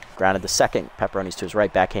away, grounded to second. Pepperoni's to his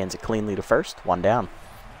right, backhands it cleanly to first, 1 down.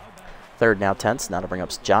 Third now tense, now to bring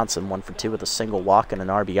up Johnson, 1 for 2 with a single walk and an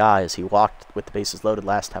RBI as he walked with the bases loaded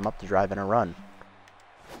last time up to drive in a run.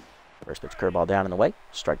 First pitch curveball down and away,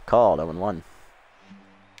 strike called, 0-1.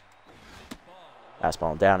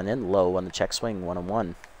 Fastball down and in, low on the check swing,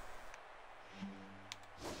 1-1.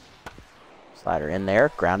 Slider in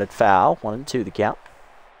there, grounded foul, 1-2 the count.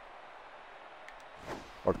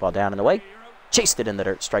 Fork ball down and away, chased it in the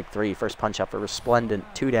dirt, strike 3. First punch up for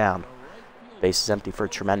Resplendent, 2 down. Base is empty for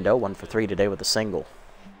Tremendo, 1 for 3 today with a single.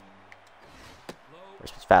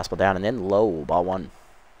 First pitch fastball down and in, low, ball 1.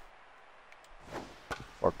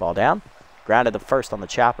 Fork ball down, grounded the first on the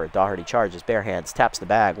chopper. Doherty charges, bare hands, taps the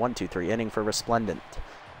bag, 1-2-3 inning for Resplendent.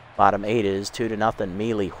 Bottom 8 is 2-0.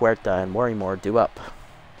 Mealy, Huerta, and Worrymore due up.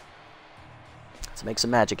 Let's make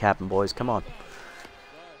some magic happen, boys. Come on.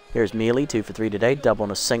 Here's Mealy, 2 for 3 today, double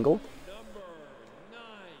and a single.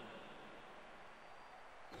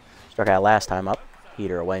 Struck out last time up.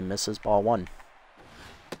 Heater away, misses, ball 1.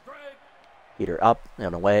 Heater up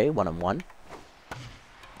and away, 1-1.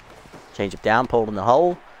 Change it down, pulled in the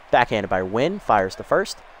hole. Backhanded by Wynn, fires the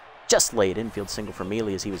first. Just laid infield single for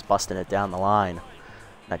Mealy as he was busting it down the line.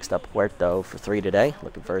 Next up, Huerta for 3 today,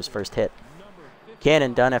 looking for his first hit.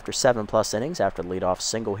 Cannon done after 7+ innings after the leadoff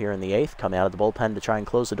single here in the 8th. Coming out of the bullpen to try and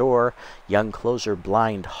close the door. Young closer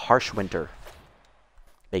Blind Harshwinter,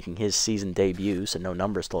 making his season debut, so no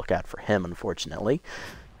numbers to look at for him, unfortunately.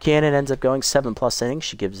 Cannon ends up going 7+ innings.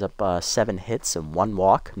 She gives up 7 hits and 1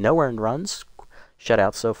 walk. No earned runs.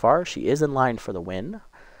 Shutout so far. She is in line for the win.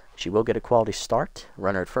 She will get a quality start.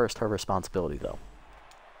 Runner at first, her responsibility, though.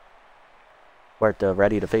 Huerta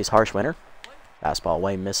ready to face Harshwinter. Fastball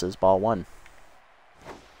away, misses, ball 1.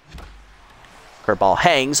 Curveball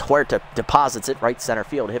hangs. Huerta deposits it right center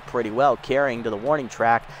field. Hit pretty well. Carrying to the warning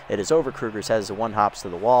track. It is over Kruger's head as it 1 hops to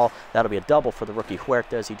the wall. That'll be a double for the rookie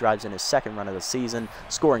Huerta as he drives in his 2nd run of the season.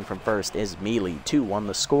 Scoring from first is Mealy. 2-1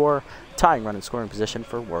 the score. Tying run in scoring position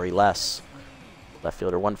for Worry Less. Left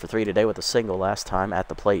fielder 1 for 3 today with a single last time at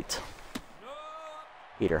the plate.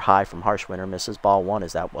 Heater high from Harshwinter, misses, ball 1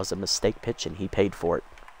 as that was a mistake pitch and he paid for it.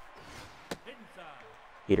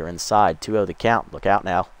 Heater inside, 2-0 the count. Look out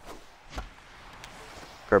now.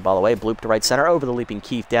 Curveball away, bloop to right center, over the leaping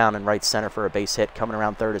Keith down in right center for a base hit. Coming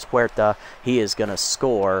around third is Huerta. He is going to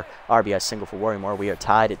score. RBI single for Worrymore. We are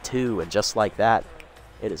tied at 2, and just like that,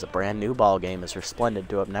 it is a brand new ball game as Resplendent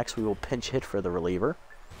due up next. We will pinch hit for the reliever.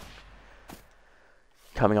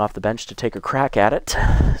 Coming off the bench to take a crack at it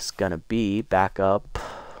is going to be backup.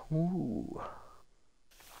 Ooh.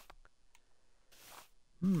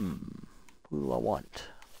 Who do I want?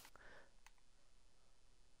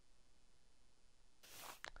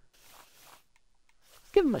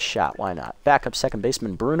 Give him a shot, why not? Backup second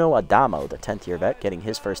baseman Bruno Adamo, the 10th-year vet, getting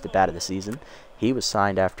his first at bat of the season. He was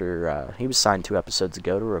signed after 2 episodes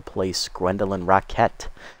ago to replace Gwendolyn Roquette,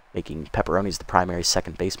 making Pepperoni's the primary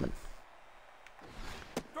second baseman.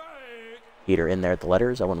 Heater in there at the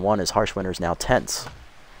letters. 0-1 as Harshwinter's now tense.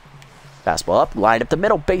 Fastball up, lined up the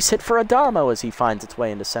middle, base hit for Adamo as he finds its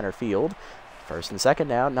way into center field. First and second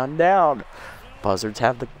now, none down. Buzzards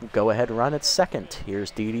have the go-ahead run at second.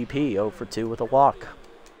 Here's DDP, 0 for 2 with a walk.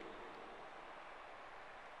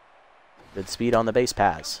 Good speed on the base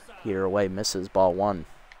pass. Heater away, misses, ball 1.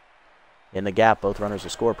 In the gap, both runners will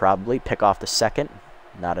score probably. Pick off the second,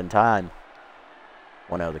 not in time.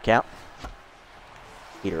 1-0 the count.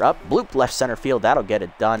 Heater up, bloop left center field, that'll get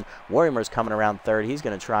it done. Worrymore's coming around third, he's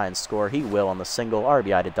going to try and score. He will on the single.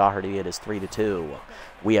 RBI to Doherty, it is 3-2.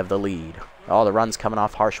 We have the lead. All the runs coming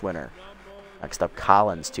off Harshwinter. Next up,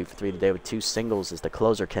 Collins, 2 for 3 today with 2 singles as the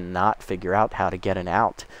closer cannot figure out how to get an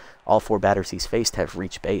out. All 4 batters he's faced have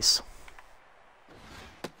reached base.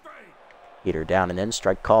 Heater down and in,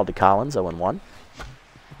 strike called to Collins, 0-1.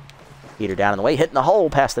 Heater down in the way, hitting the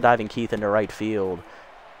hole past the diving Keith into right field.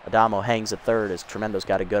 Adamo hangs at third as Tremendo's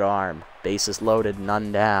got a good arm. Bases loaded,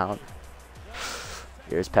 none down.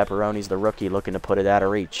 Here's Pepperoni's the rookie looking to put it out of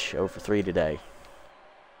reach. 0 for 3 today.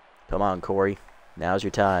 Come on, Corey. Now's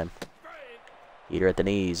your time. Heater at the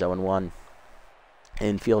knees, 0-1.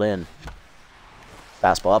 Infield in.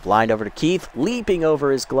 Fastball up, lined over to Keith, leaping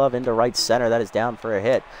over his glove into right center. That is down for a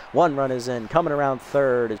hit. 1 run is in. Coming around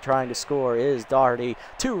third, trying to score is Doherty.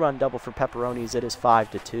 2-run double for Pepperonis. It is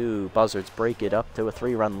 5-2. Buzzards break it up to a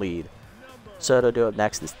 3-run lead. So to do it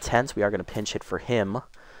next is Tense. We are going to pinch hit for him.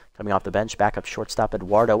 Coming off the bench, backup shortstop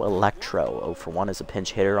Eduardo Electro. 0 for 1 as a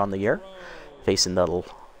pinch hitter on the year. Facing the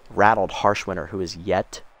rattled Harshwinter, who is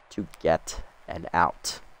yet to get an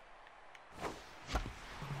out.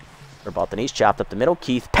 Ball at the knees, chopped up the middle.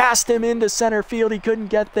 Keith passed him into center field. He couldn't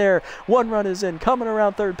get there. 1 run is in. Coming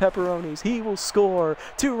around third, Pepperonis. He will score.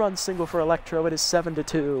 2-run single for Electro. It is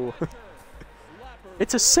 7-2.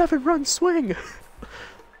 It's a 7-run swing.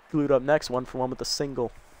 Glued up next, 1 for 1 with a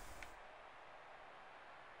single.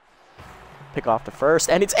 Pick off to first,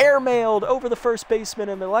 and it's airmailed over the first baseman,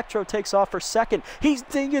 and Electro takes off for second. He's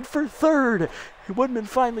dinging for third. Woodman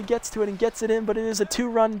finally gets to it and gets it in, but it is a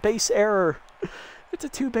 2-run base error. It's a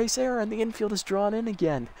 2-base error, and the infield is drawn in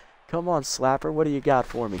again. Come on, Slapper. What do you got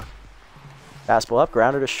for me? Fastball up,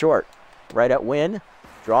 grounder to short. Right at Wynn.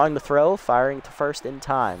 Drawing the throw, firing to first in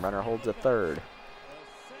time. Runner holds at third.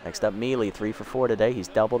 Next up, Mealy, 3 for 4 today. He's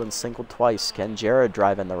doubled and singled twice. Ken Jarrett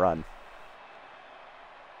driving the run.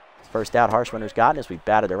 First out Harshwinter's gotten as we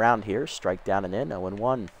batted around here. Strike down and in,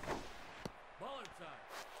 0-1.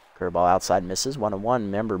 Curveball outside misses, 1-1.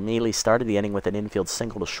 Remember, Mealy started the inning with an infield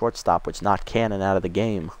single to shortstop, which knocked Cannon out of the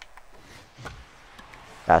game.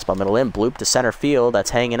 Fastball middle in, bloop to center field.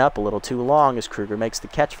 That's hanging up a little too long as Kruger makes the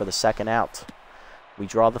catch for the second out. We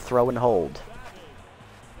draw the throw and hold.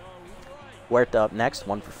 Huerta up next,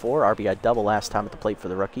 1 for 4. RBI double last time at the plate for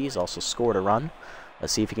the rookies. Also scored a run.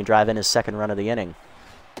 Let's see if he can drive in his second run of the inning.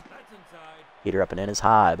 Heater up and in is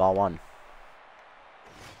high, ball 1.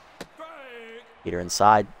 Heater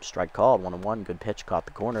inside, strike called, 1-1. Good pitch, caught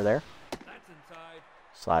the corner there.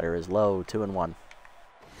 Slider is low, 2-1.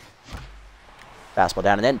 Fastball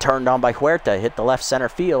down and in, turned on by Huerta, hit the left center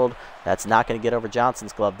field. That's not going to get over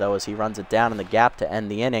Johnson's glove, though, as he runs it down in the gap to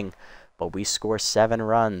end the inning. But we score 7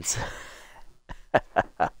 runs.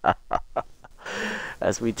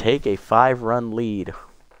 As we take a 5-run lead.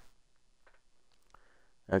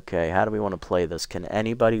 Okay, how do we want to play this? Can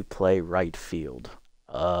anybody play right field?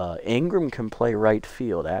 Ingram can play right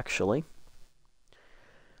field, actually.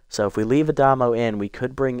 So if we leave Adamo in, we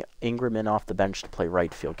could bring Ingram in off the bench to play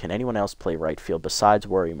right field. Can anyone else play right field besides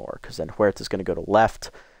Worrymore? Because then Huerta's going to go to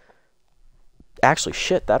left. Actually,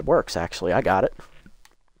 shit, that works, actually. I got it.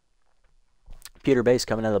 Peter Bass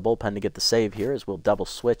coming out of the bullpen to get the save here as we'll double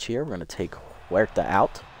switch here. We're going to take Huerta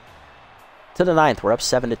out. To the 9th, we're up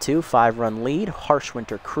 7-2, 5-run lead.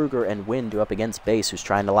 Harshwinter, Kruger, and Wynn do up against Bass, who's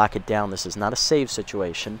trying to lock it down. This is not a save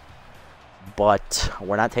situation, but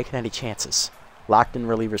we're not taking any chances. Locked-in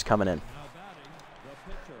relievers coming in.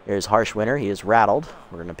 Here's Harshwinter. He is rattled.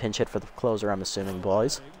 We're going to pinch hit for the closer, I'm assuming,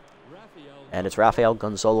 boys. And it's Rafael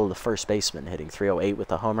Gonzalo, the first baseman, hitting .308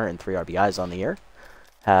 with a homer and 3 RBIs on the year.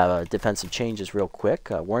 Defensive changes real quick.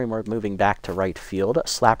 Worrymore moving back to right field.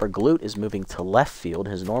 Slapper Glute is moving to left field,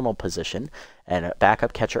 his normal position. And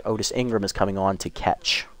backup catcher Otis Ingram is coming on to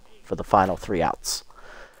catch for the final 3 outs.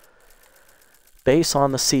 Bass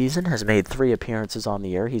on the season has made 3 appearances on the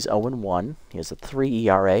year. He's 0-1. He has a 3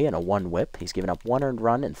 ERA and a 1 WHIP. He's given up 1 earned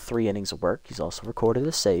run and 3 innings of work. He's also recorded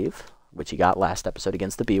a save, which he got last episode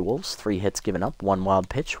against the Beewolves. 3 hits given up, 1 wild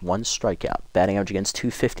pitch, 1 strikeout. Batting average against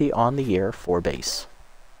 .250 on the year for Bass.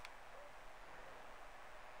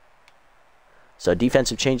 So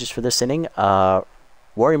defensive changes for this inning.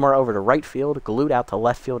 Worrymore over to right field, Glute out to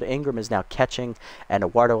left field. Ingram is now catching, and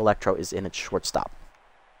Eduardo Electro is in at shortstop.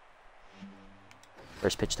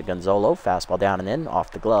 First pitch to Gonzalo, fastball down and in, off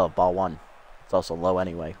the glove, ball 1. It's also low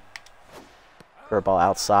anyway. Curveball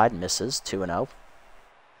outside, misses, 2-0.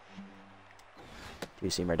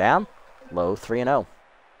 Two-seamer down, low, 3-0.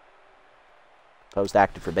 Post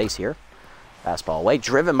active for Bass here. Fastball away,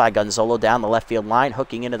 driven by Gonzalo down the left field line,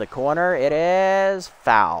 hooking into the corner. It is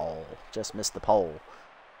foul. Just missed the pole.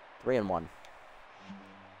 3-1.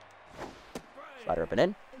 Slider up and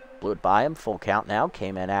in. Blew it by him. Full count now.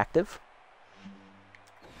 Came in active.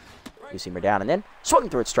 Two-seamer down and in. Swung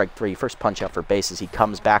through it, strike 3. First punch out for Bass as he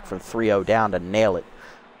comes back from 3-0 down to nail it.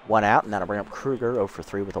 1 out, and that'll bring up Kruger 0 for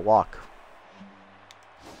 3 with a walk.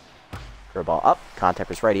 Curveball up. Contact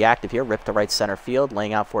was righty active here. Ripped to right center field.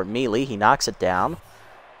 Laying out for it, Mealy. He knocks it down.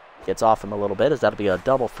 Gets off him a little bit as that'll be a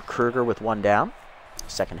double for Kruger with 1 down.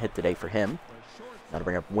 Second hit today for him. That'll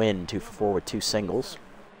bring up Wynn 2 for 4 with 2 singles.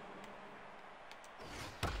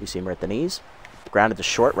 Two-seamer at the knees. Grounded to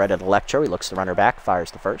short right at Electro. He looks the runner back.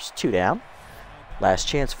 Fires to first. 2 down. Last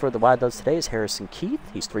chance for the Wild Loads today is Harrison Keith.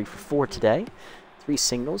 He's 3 for 4 today. 3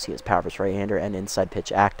 singles. He has power versus right-hander and inside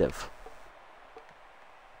pitch active.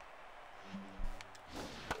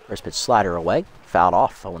 First pitch slider away. Fouled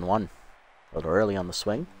off. 0-1. A little early on the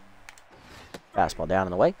swing. Fastball down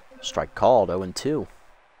and away. Strike called. 0-2.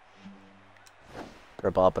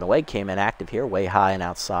 Curveball up and away. Came in active here. Way high and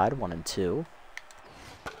outside. 1-2.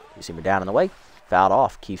 Two-seamer down and away. Fouled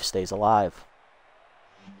off. Keith stays alive.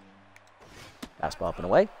 Fastball up and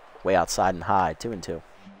away. Way outside and high. 2-2.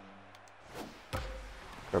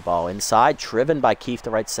 Curveball inside. Driven by Keith to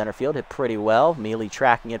right center field. Hit pretty well. Mealy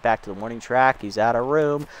tracking it back to the warning track. He's out of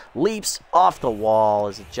room. Leaps off the wall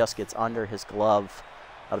as it just gets under his glove.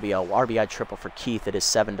 That'll be a RBI triple for Keith. It is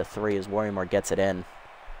 7-3 as Warrior gets it in.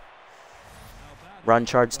 Run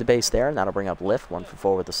charge to base there, and that'll bring up lift. 1 for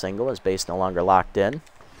 4 with a single as base no longer locked in.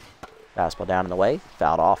 Fastball down and away.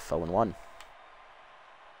 Fouled off. 0-1.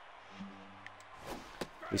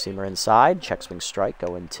 Two-seamer inside. Check swing strike.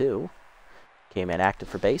 0-2. Came in active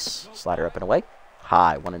for base. Slider up and away.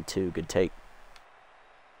 High. 1-2. Good take.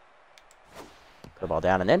 Curveball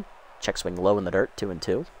down and in. Check swing low in the dirt.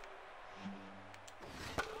 2-2.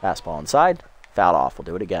 Fastball inside. Fouled off. We'll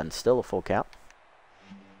do it again. Still a full count.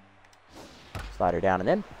 Slider down and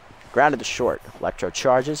in. Grounded to short. Electro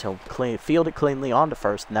charges. He'll field it cleanly on to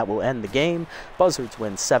first, and that will end the game. Buzzards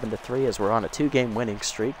win 7-3 as we're on a 2-game winning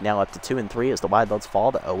streak. Now up to 2-3 as the Wild Loads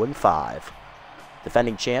fall to 0-5.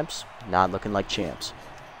 Defending champs, not looking like champs.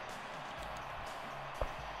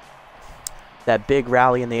 That big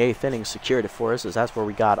rally in the 8th inning secured it for us, as that's where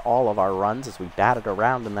we got all of our runs as we batted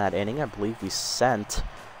around in that inning. I believe we sent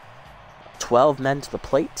 12 men to the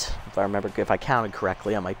plate. If I counted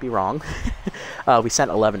correctly, I might be wrong. We sent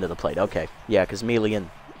 11 to the plate. Okay. Yeah, because Mealy and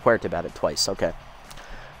Huerta batted twice. Okay.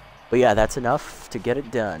 But yeah, that's enough to get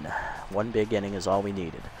it done. One big inning is all we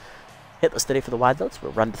needed. Hitless today for the Wild Loads.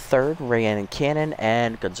 We'll run to third. Rhiannon Cannon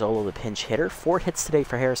and Gonzalo the pinch hitter. 4 hits today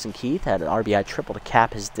for Harrison Keith. Had an RBI triple to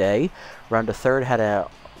cap his day. Run to third. Had a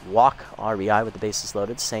walk RBI with the bases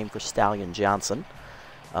loaded. Same for Stallion Johnson.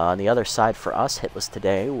 On the other side for us, hitless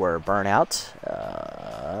today were Burnout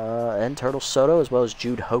and Turtle Soto, as well as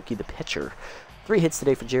Jude Hokey, the pitcher. 3 hits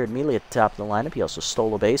today for Jared Mealy at the top of the lineup. He also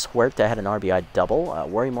stole a base. Huerta had an RBI double.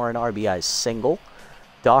 Worrymore an RBI single.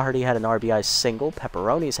 Daugherty had an RBI single.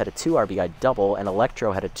 Pepperonis had a 2 RBI double. And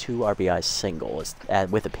Electro had a 2 RBI single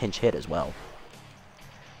with a pinch hit as well.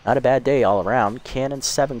 Not a bad day all around. Cannon,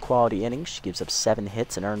 7 quality innings. She gives up 7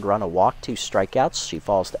 hits, an earned run, a walk, 2 strikeouts. She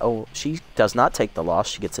falls to she does not take the loss.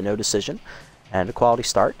 She gets a no decision and a quality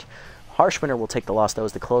start. Harshwinter will take the loss, though,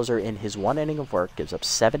 as the closer in his 1 inning of work gives up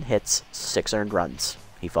 7 hits, 6 earned runs.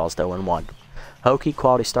 He falls to 0-1. Hokey,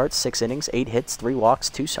 quality start, 6 innings, 8 hits, 3 walks,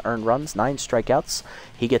 2 earned runs, 9 strikeouts.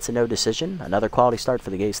 He gets a no decision. Another quality start for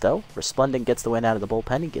the Ace, though. Resplendent gets the win out of the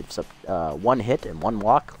bullpen. He gives up 1 hit and 1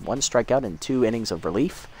 walk, 1 strikeout, and 2 innings of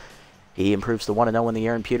relief. He improves to 1-0 in the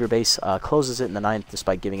year, and Pewter Base closes it in the 9th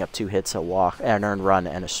despite giving up 2 hits, a walk, an earned run,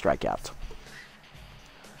 and a strikeout.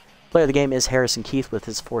 Player of the game is Harrison Keith with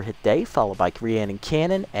his 4-hit day, followed by Rhiannon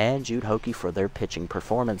Cannon and Jude Hokey for their pitching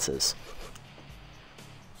performances.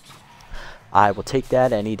 I will take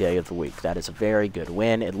that any day of the week. That is a very good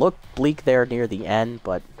win. It looked bleak there near the end,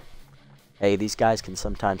 but hey, these guys can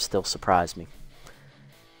sometimes still surprise me.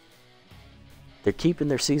 They're keeping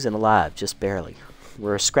their season alive, just barely.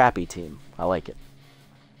 We're a scrappy team. I like it.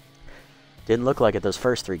 Didn't look like it those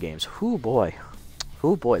first 3 games. Whoo boy.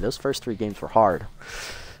 Whoo boy, those first 3 games were hard.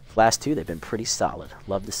 Last 2, they've been pretty solid.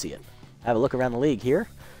 Love to see it. Have a look around the league here.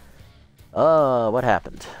 What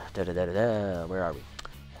happened? Where are we?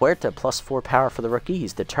 Huerta, +4 power for the rookie.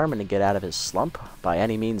 He's determined to get out of his slump by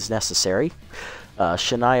any means necessary.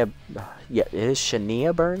 Shania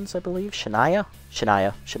Burns, I believe.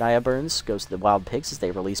 Shania Burns goes to the Wild Pigs as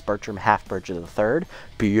they release Bertram Halfberger III.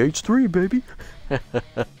 BH3, baby.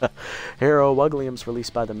 Hero Williams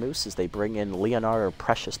released by the Moose as they bring in Leonardo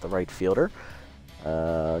Precious, the right fielder.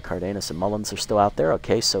 Cardenas and Mullins are still out there.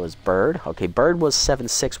 Okay, so is Bird. Okay, Bird was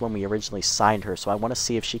 7'6" when we originally signed her, so I want to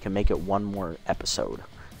see if she can make it 1 more episode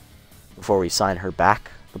before we sign her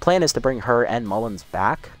back. The plan is to bring her and Mullins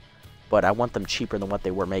back, but I want them cheaper than what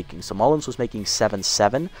they were making. So Mullins was making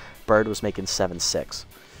 7'7", Bird was making 7'6".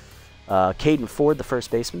 Caden Ford, the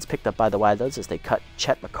first baseman, picked up by the Wild Loads as they cut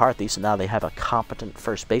Chet McCarthy, so now they have a competent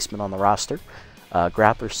first baseman on the roster.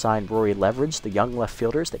 Grappler signed Rory Leverage, the young left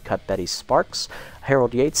fielders that cut Betty Sparks.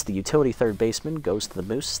 Harold Yates, the utility third baseman, goes to the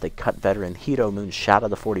Moose. They cut veteran Hito Moonshada,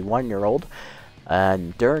 the 41-year-old.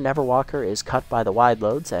 And Dur Neverwalker is cut by the Wild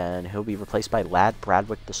Loads, and he'll be replaced by Lad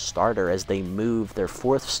Bradwick, the starter, as they move their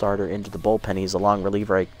 4th starter into the bullpen. He's a long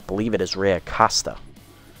reliever. I believe it is Ray Acosta.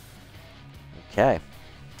 Okay.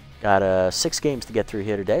 Got 6 games to get through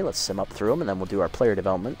here today. Let's sim up through them, and then we'll do our player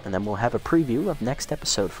development, and then we'll have a preview of next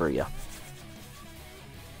episode for you.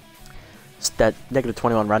 That negative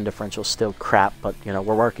 21 run differential is still crap, but, you know,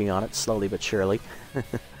 we're working on it slowly but surely.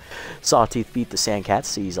 Sawteeth beat the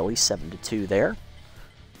Sandcats easily, 7-2 there.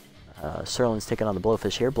 Serlin's taking on the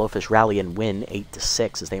Blowfish here. Blowfish rally and win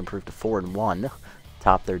 8-6 as they improve to 4-1,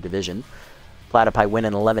 top their division. Platypi win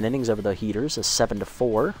in 11 innings over the Heaters, a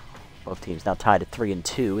 7-4. Both teams now tied at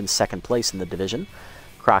 3-2 in second place in the division.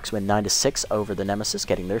 Crocs win 9-6 over the Nemesis,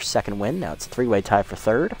 getting their second win. Now it's a 3-way tie for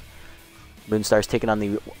third. Moonstar's taking on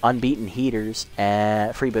the unbeaten Heaters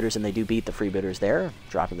and Freebooters, and they do beat the Freebooters there,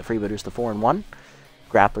 dropping the Freebooters to 4-1.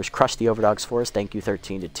 Grapplers crushed the Overdogs for us. Thank you,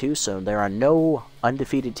 13-2. So there are no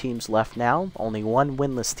undefeated teams left now. Only one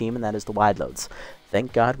winless team, and that is the Wideloads.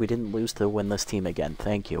 Thank God we didn't lose to the winless team again.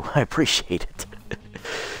 Thank you. I appreciate it.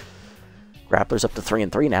 Grapplers up to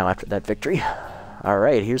 3-3 now after that victory.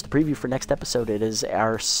 Alright, here's the preview for next episode. It is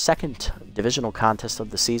our second divisional contest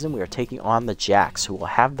of the season. We are taking on the Jacks, who will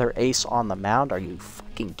have their ace on the mound. Are you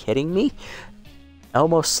fucking kidding me?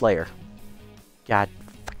 Elmo Slayer. God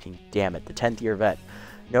fucking damn it. The 10th year vet.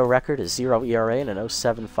 No record, a 0 ERA, and an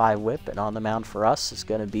 0.75 whip. And on the mound for us is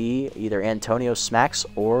going to be either Antonio Smacks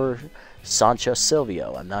or Sancho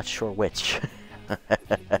Silvio. I'm not sure which.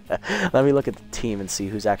 Let me look at the team and see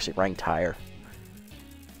who's actually ranked higher.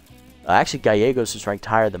 Actually, Gallegos is ranked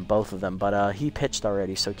higher than both of them, but he pitched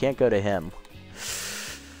already, so can't go to him.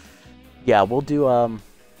 Yeah, we'll do, I'll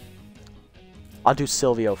do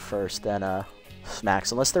Silvio first, then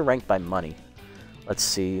Smacks, unless they're ranked by money. Let's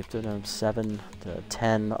see, 7 to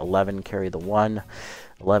 10, 11, carry the 1,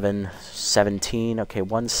 11, 17, okay,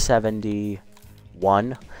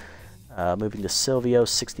 171. Moving to Silvio,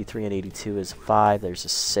 63 and 82 is 5, there's a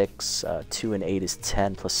 6, 2 and 8 is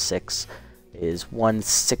 10, plus 6 is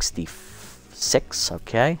 166,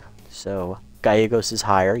 okay, so Gallegos is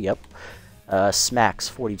higher, yep. Smacks,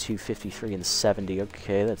 42, 53, and 70,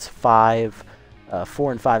 okay, that's 5,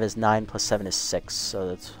 4 and 5 is 9, plus 7 is 6, so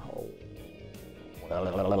that's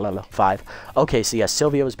 5. Okay, so yeah,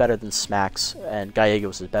 Silvio is better than Smacks, and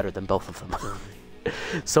Gallegos is better than both of them.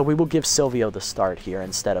 So we will give Silvio the start here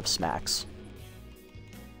instead of Smacks.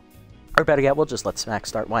 Or better yet, we'll just let Smacks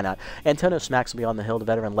start. Why not? Antonio Smacks will be on the hill, the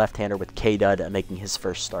veteran left-hander with K-Dud making his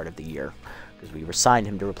first start of the year. Because we resigned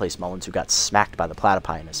him to replace Mullins, who got smacked by the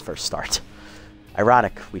Platypi in his first start.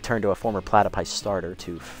 Ironic, we turned to a former Platypi starter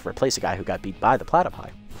to replace a guy who got beat by the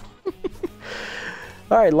Platypi.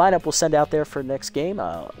 Alright, lineup we'll send out there for next game.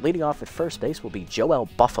 Leading off at first base will be Joel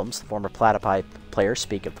Buffums, the former Platypi player,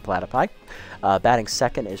 speak of the Platypi. Batting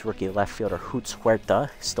second is rookie left fielder Hoots Huerta,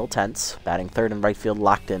 still tense. Batting third in right field,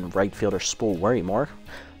 locked in right fielder Spool Worrymore.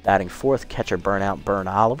 Batting fourth, catcher Burnout Burn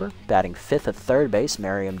Oliver. Batting fifth at third base,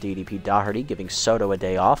 Merriam DDP Doherty, giving Soto a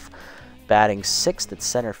day off. Batting sixth at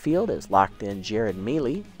center field is locked in Jared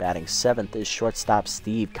Mealy. Batting seventh is shortstop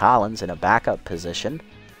Steve Collins in a backup position.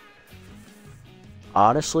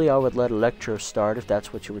 Honestly, I would let Electro start if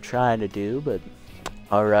that's what you were trying to do, but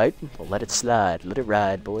alright, we'll let it slide. Let it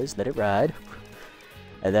ride, boys, let it ride.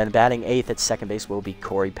 And then batting eighth at second base will be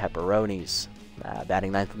Corey Pepperonis.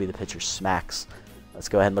 Batting ninth will be the pitcher Smacks. Let's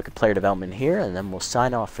go ahead and look at player development here, and then we'll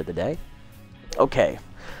sign off for the day. Okay,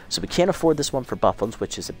 so we can't afford this one for Buffons,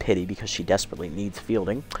 which is a pity because she desperately needs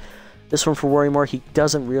fielding. This one for Worrymore, he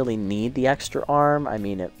doesn't really need the extra arm. I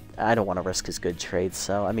mean, I don't want to risk his good trades,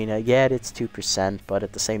 so, I mean, yeah, it's 2%, but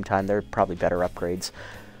at the same time, they're probably better upgrades.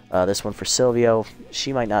 This one for Silvio,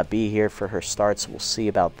 she might not be here for her starts, we'll see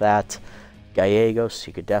about that. Gallegos,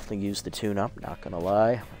 you could definitely use the tune-up, not gonna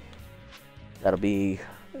lie. That'll be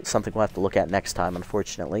something we'll have to look at next time,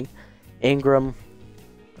 unfortunately. Ingram,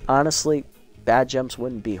 honestly, bad jumps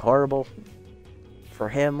wouldn't be horrible for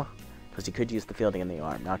him, because he could use the fielding in the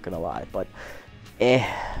arm, not gonna lie, but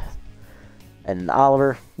And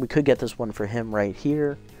Oliver, we could get this one for him right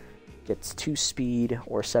here. Gets 2 speed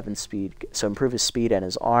or 7 speed, so improve his speed and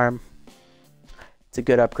his arm. It's a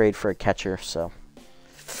good upgrade for a catcher, so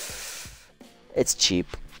it's cheap.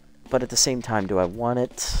 But at the same time, do I want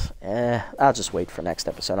it? I'll just wait for next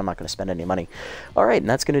episode. I'm not going to spend any money. Alright, and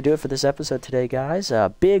that's going to do it for this episode today, guys.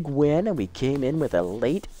 Big win, and we came in with a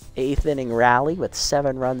late 8th inning rally with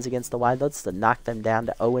 7 runs against the Wideloads to knock them down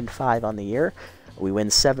to 0-5 on the year. We win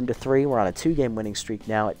 7-3. We're on a 2-game winning streak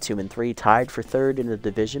now at 2-3, tied for 3rd in the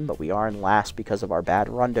division, but we are in last because of our bad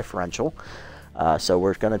run differential. So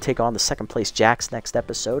we're going to take on the 2nd place Jacks next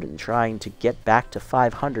episode and trying to get back to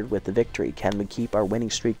 500 with the victory. Can we keep our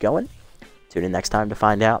winning streak going? Tune in next time to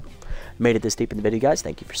find out. made it this deep in the video, guys,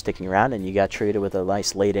 thank you for sticking around, and you got treated with a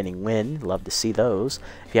nice late inning win. Love to see those.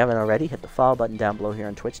 If you haven't already, hit the follow button down below here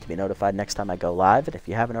on Twitch to be notified next time I go live. And if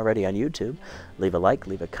you haven't already on YouTube, leave a like,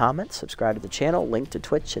 leave a comment, subscribe to the channel, link to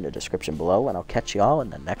Twitch in the description below, and I'll catch you all in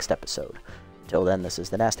the next episode. Till then, this is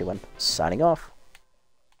the Nasty One, signing off.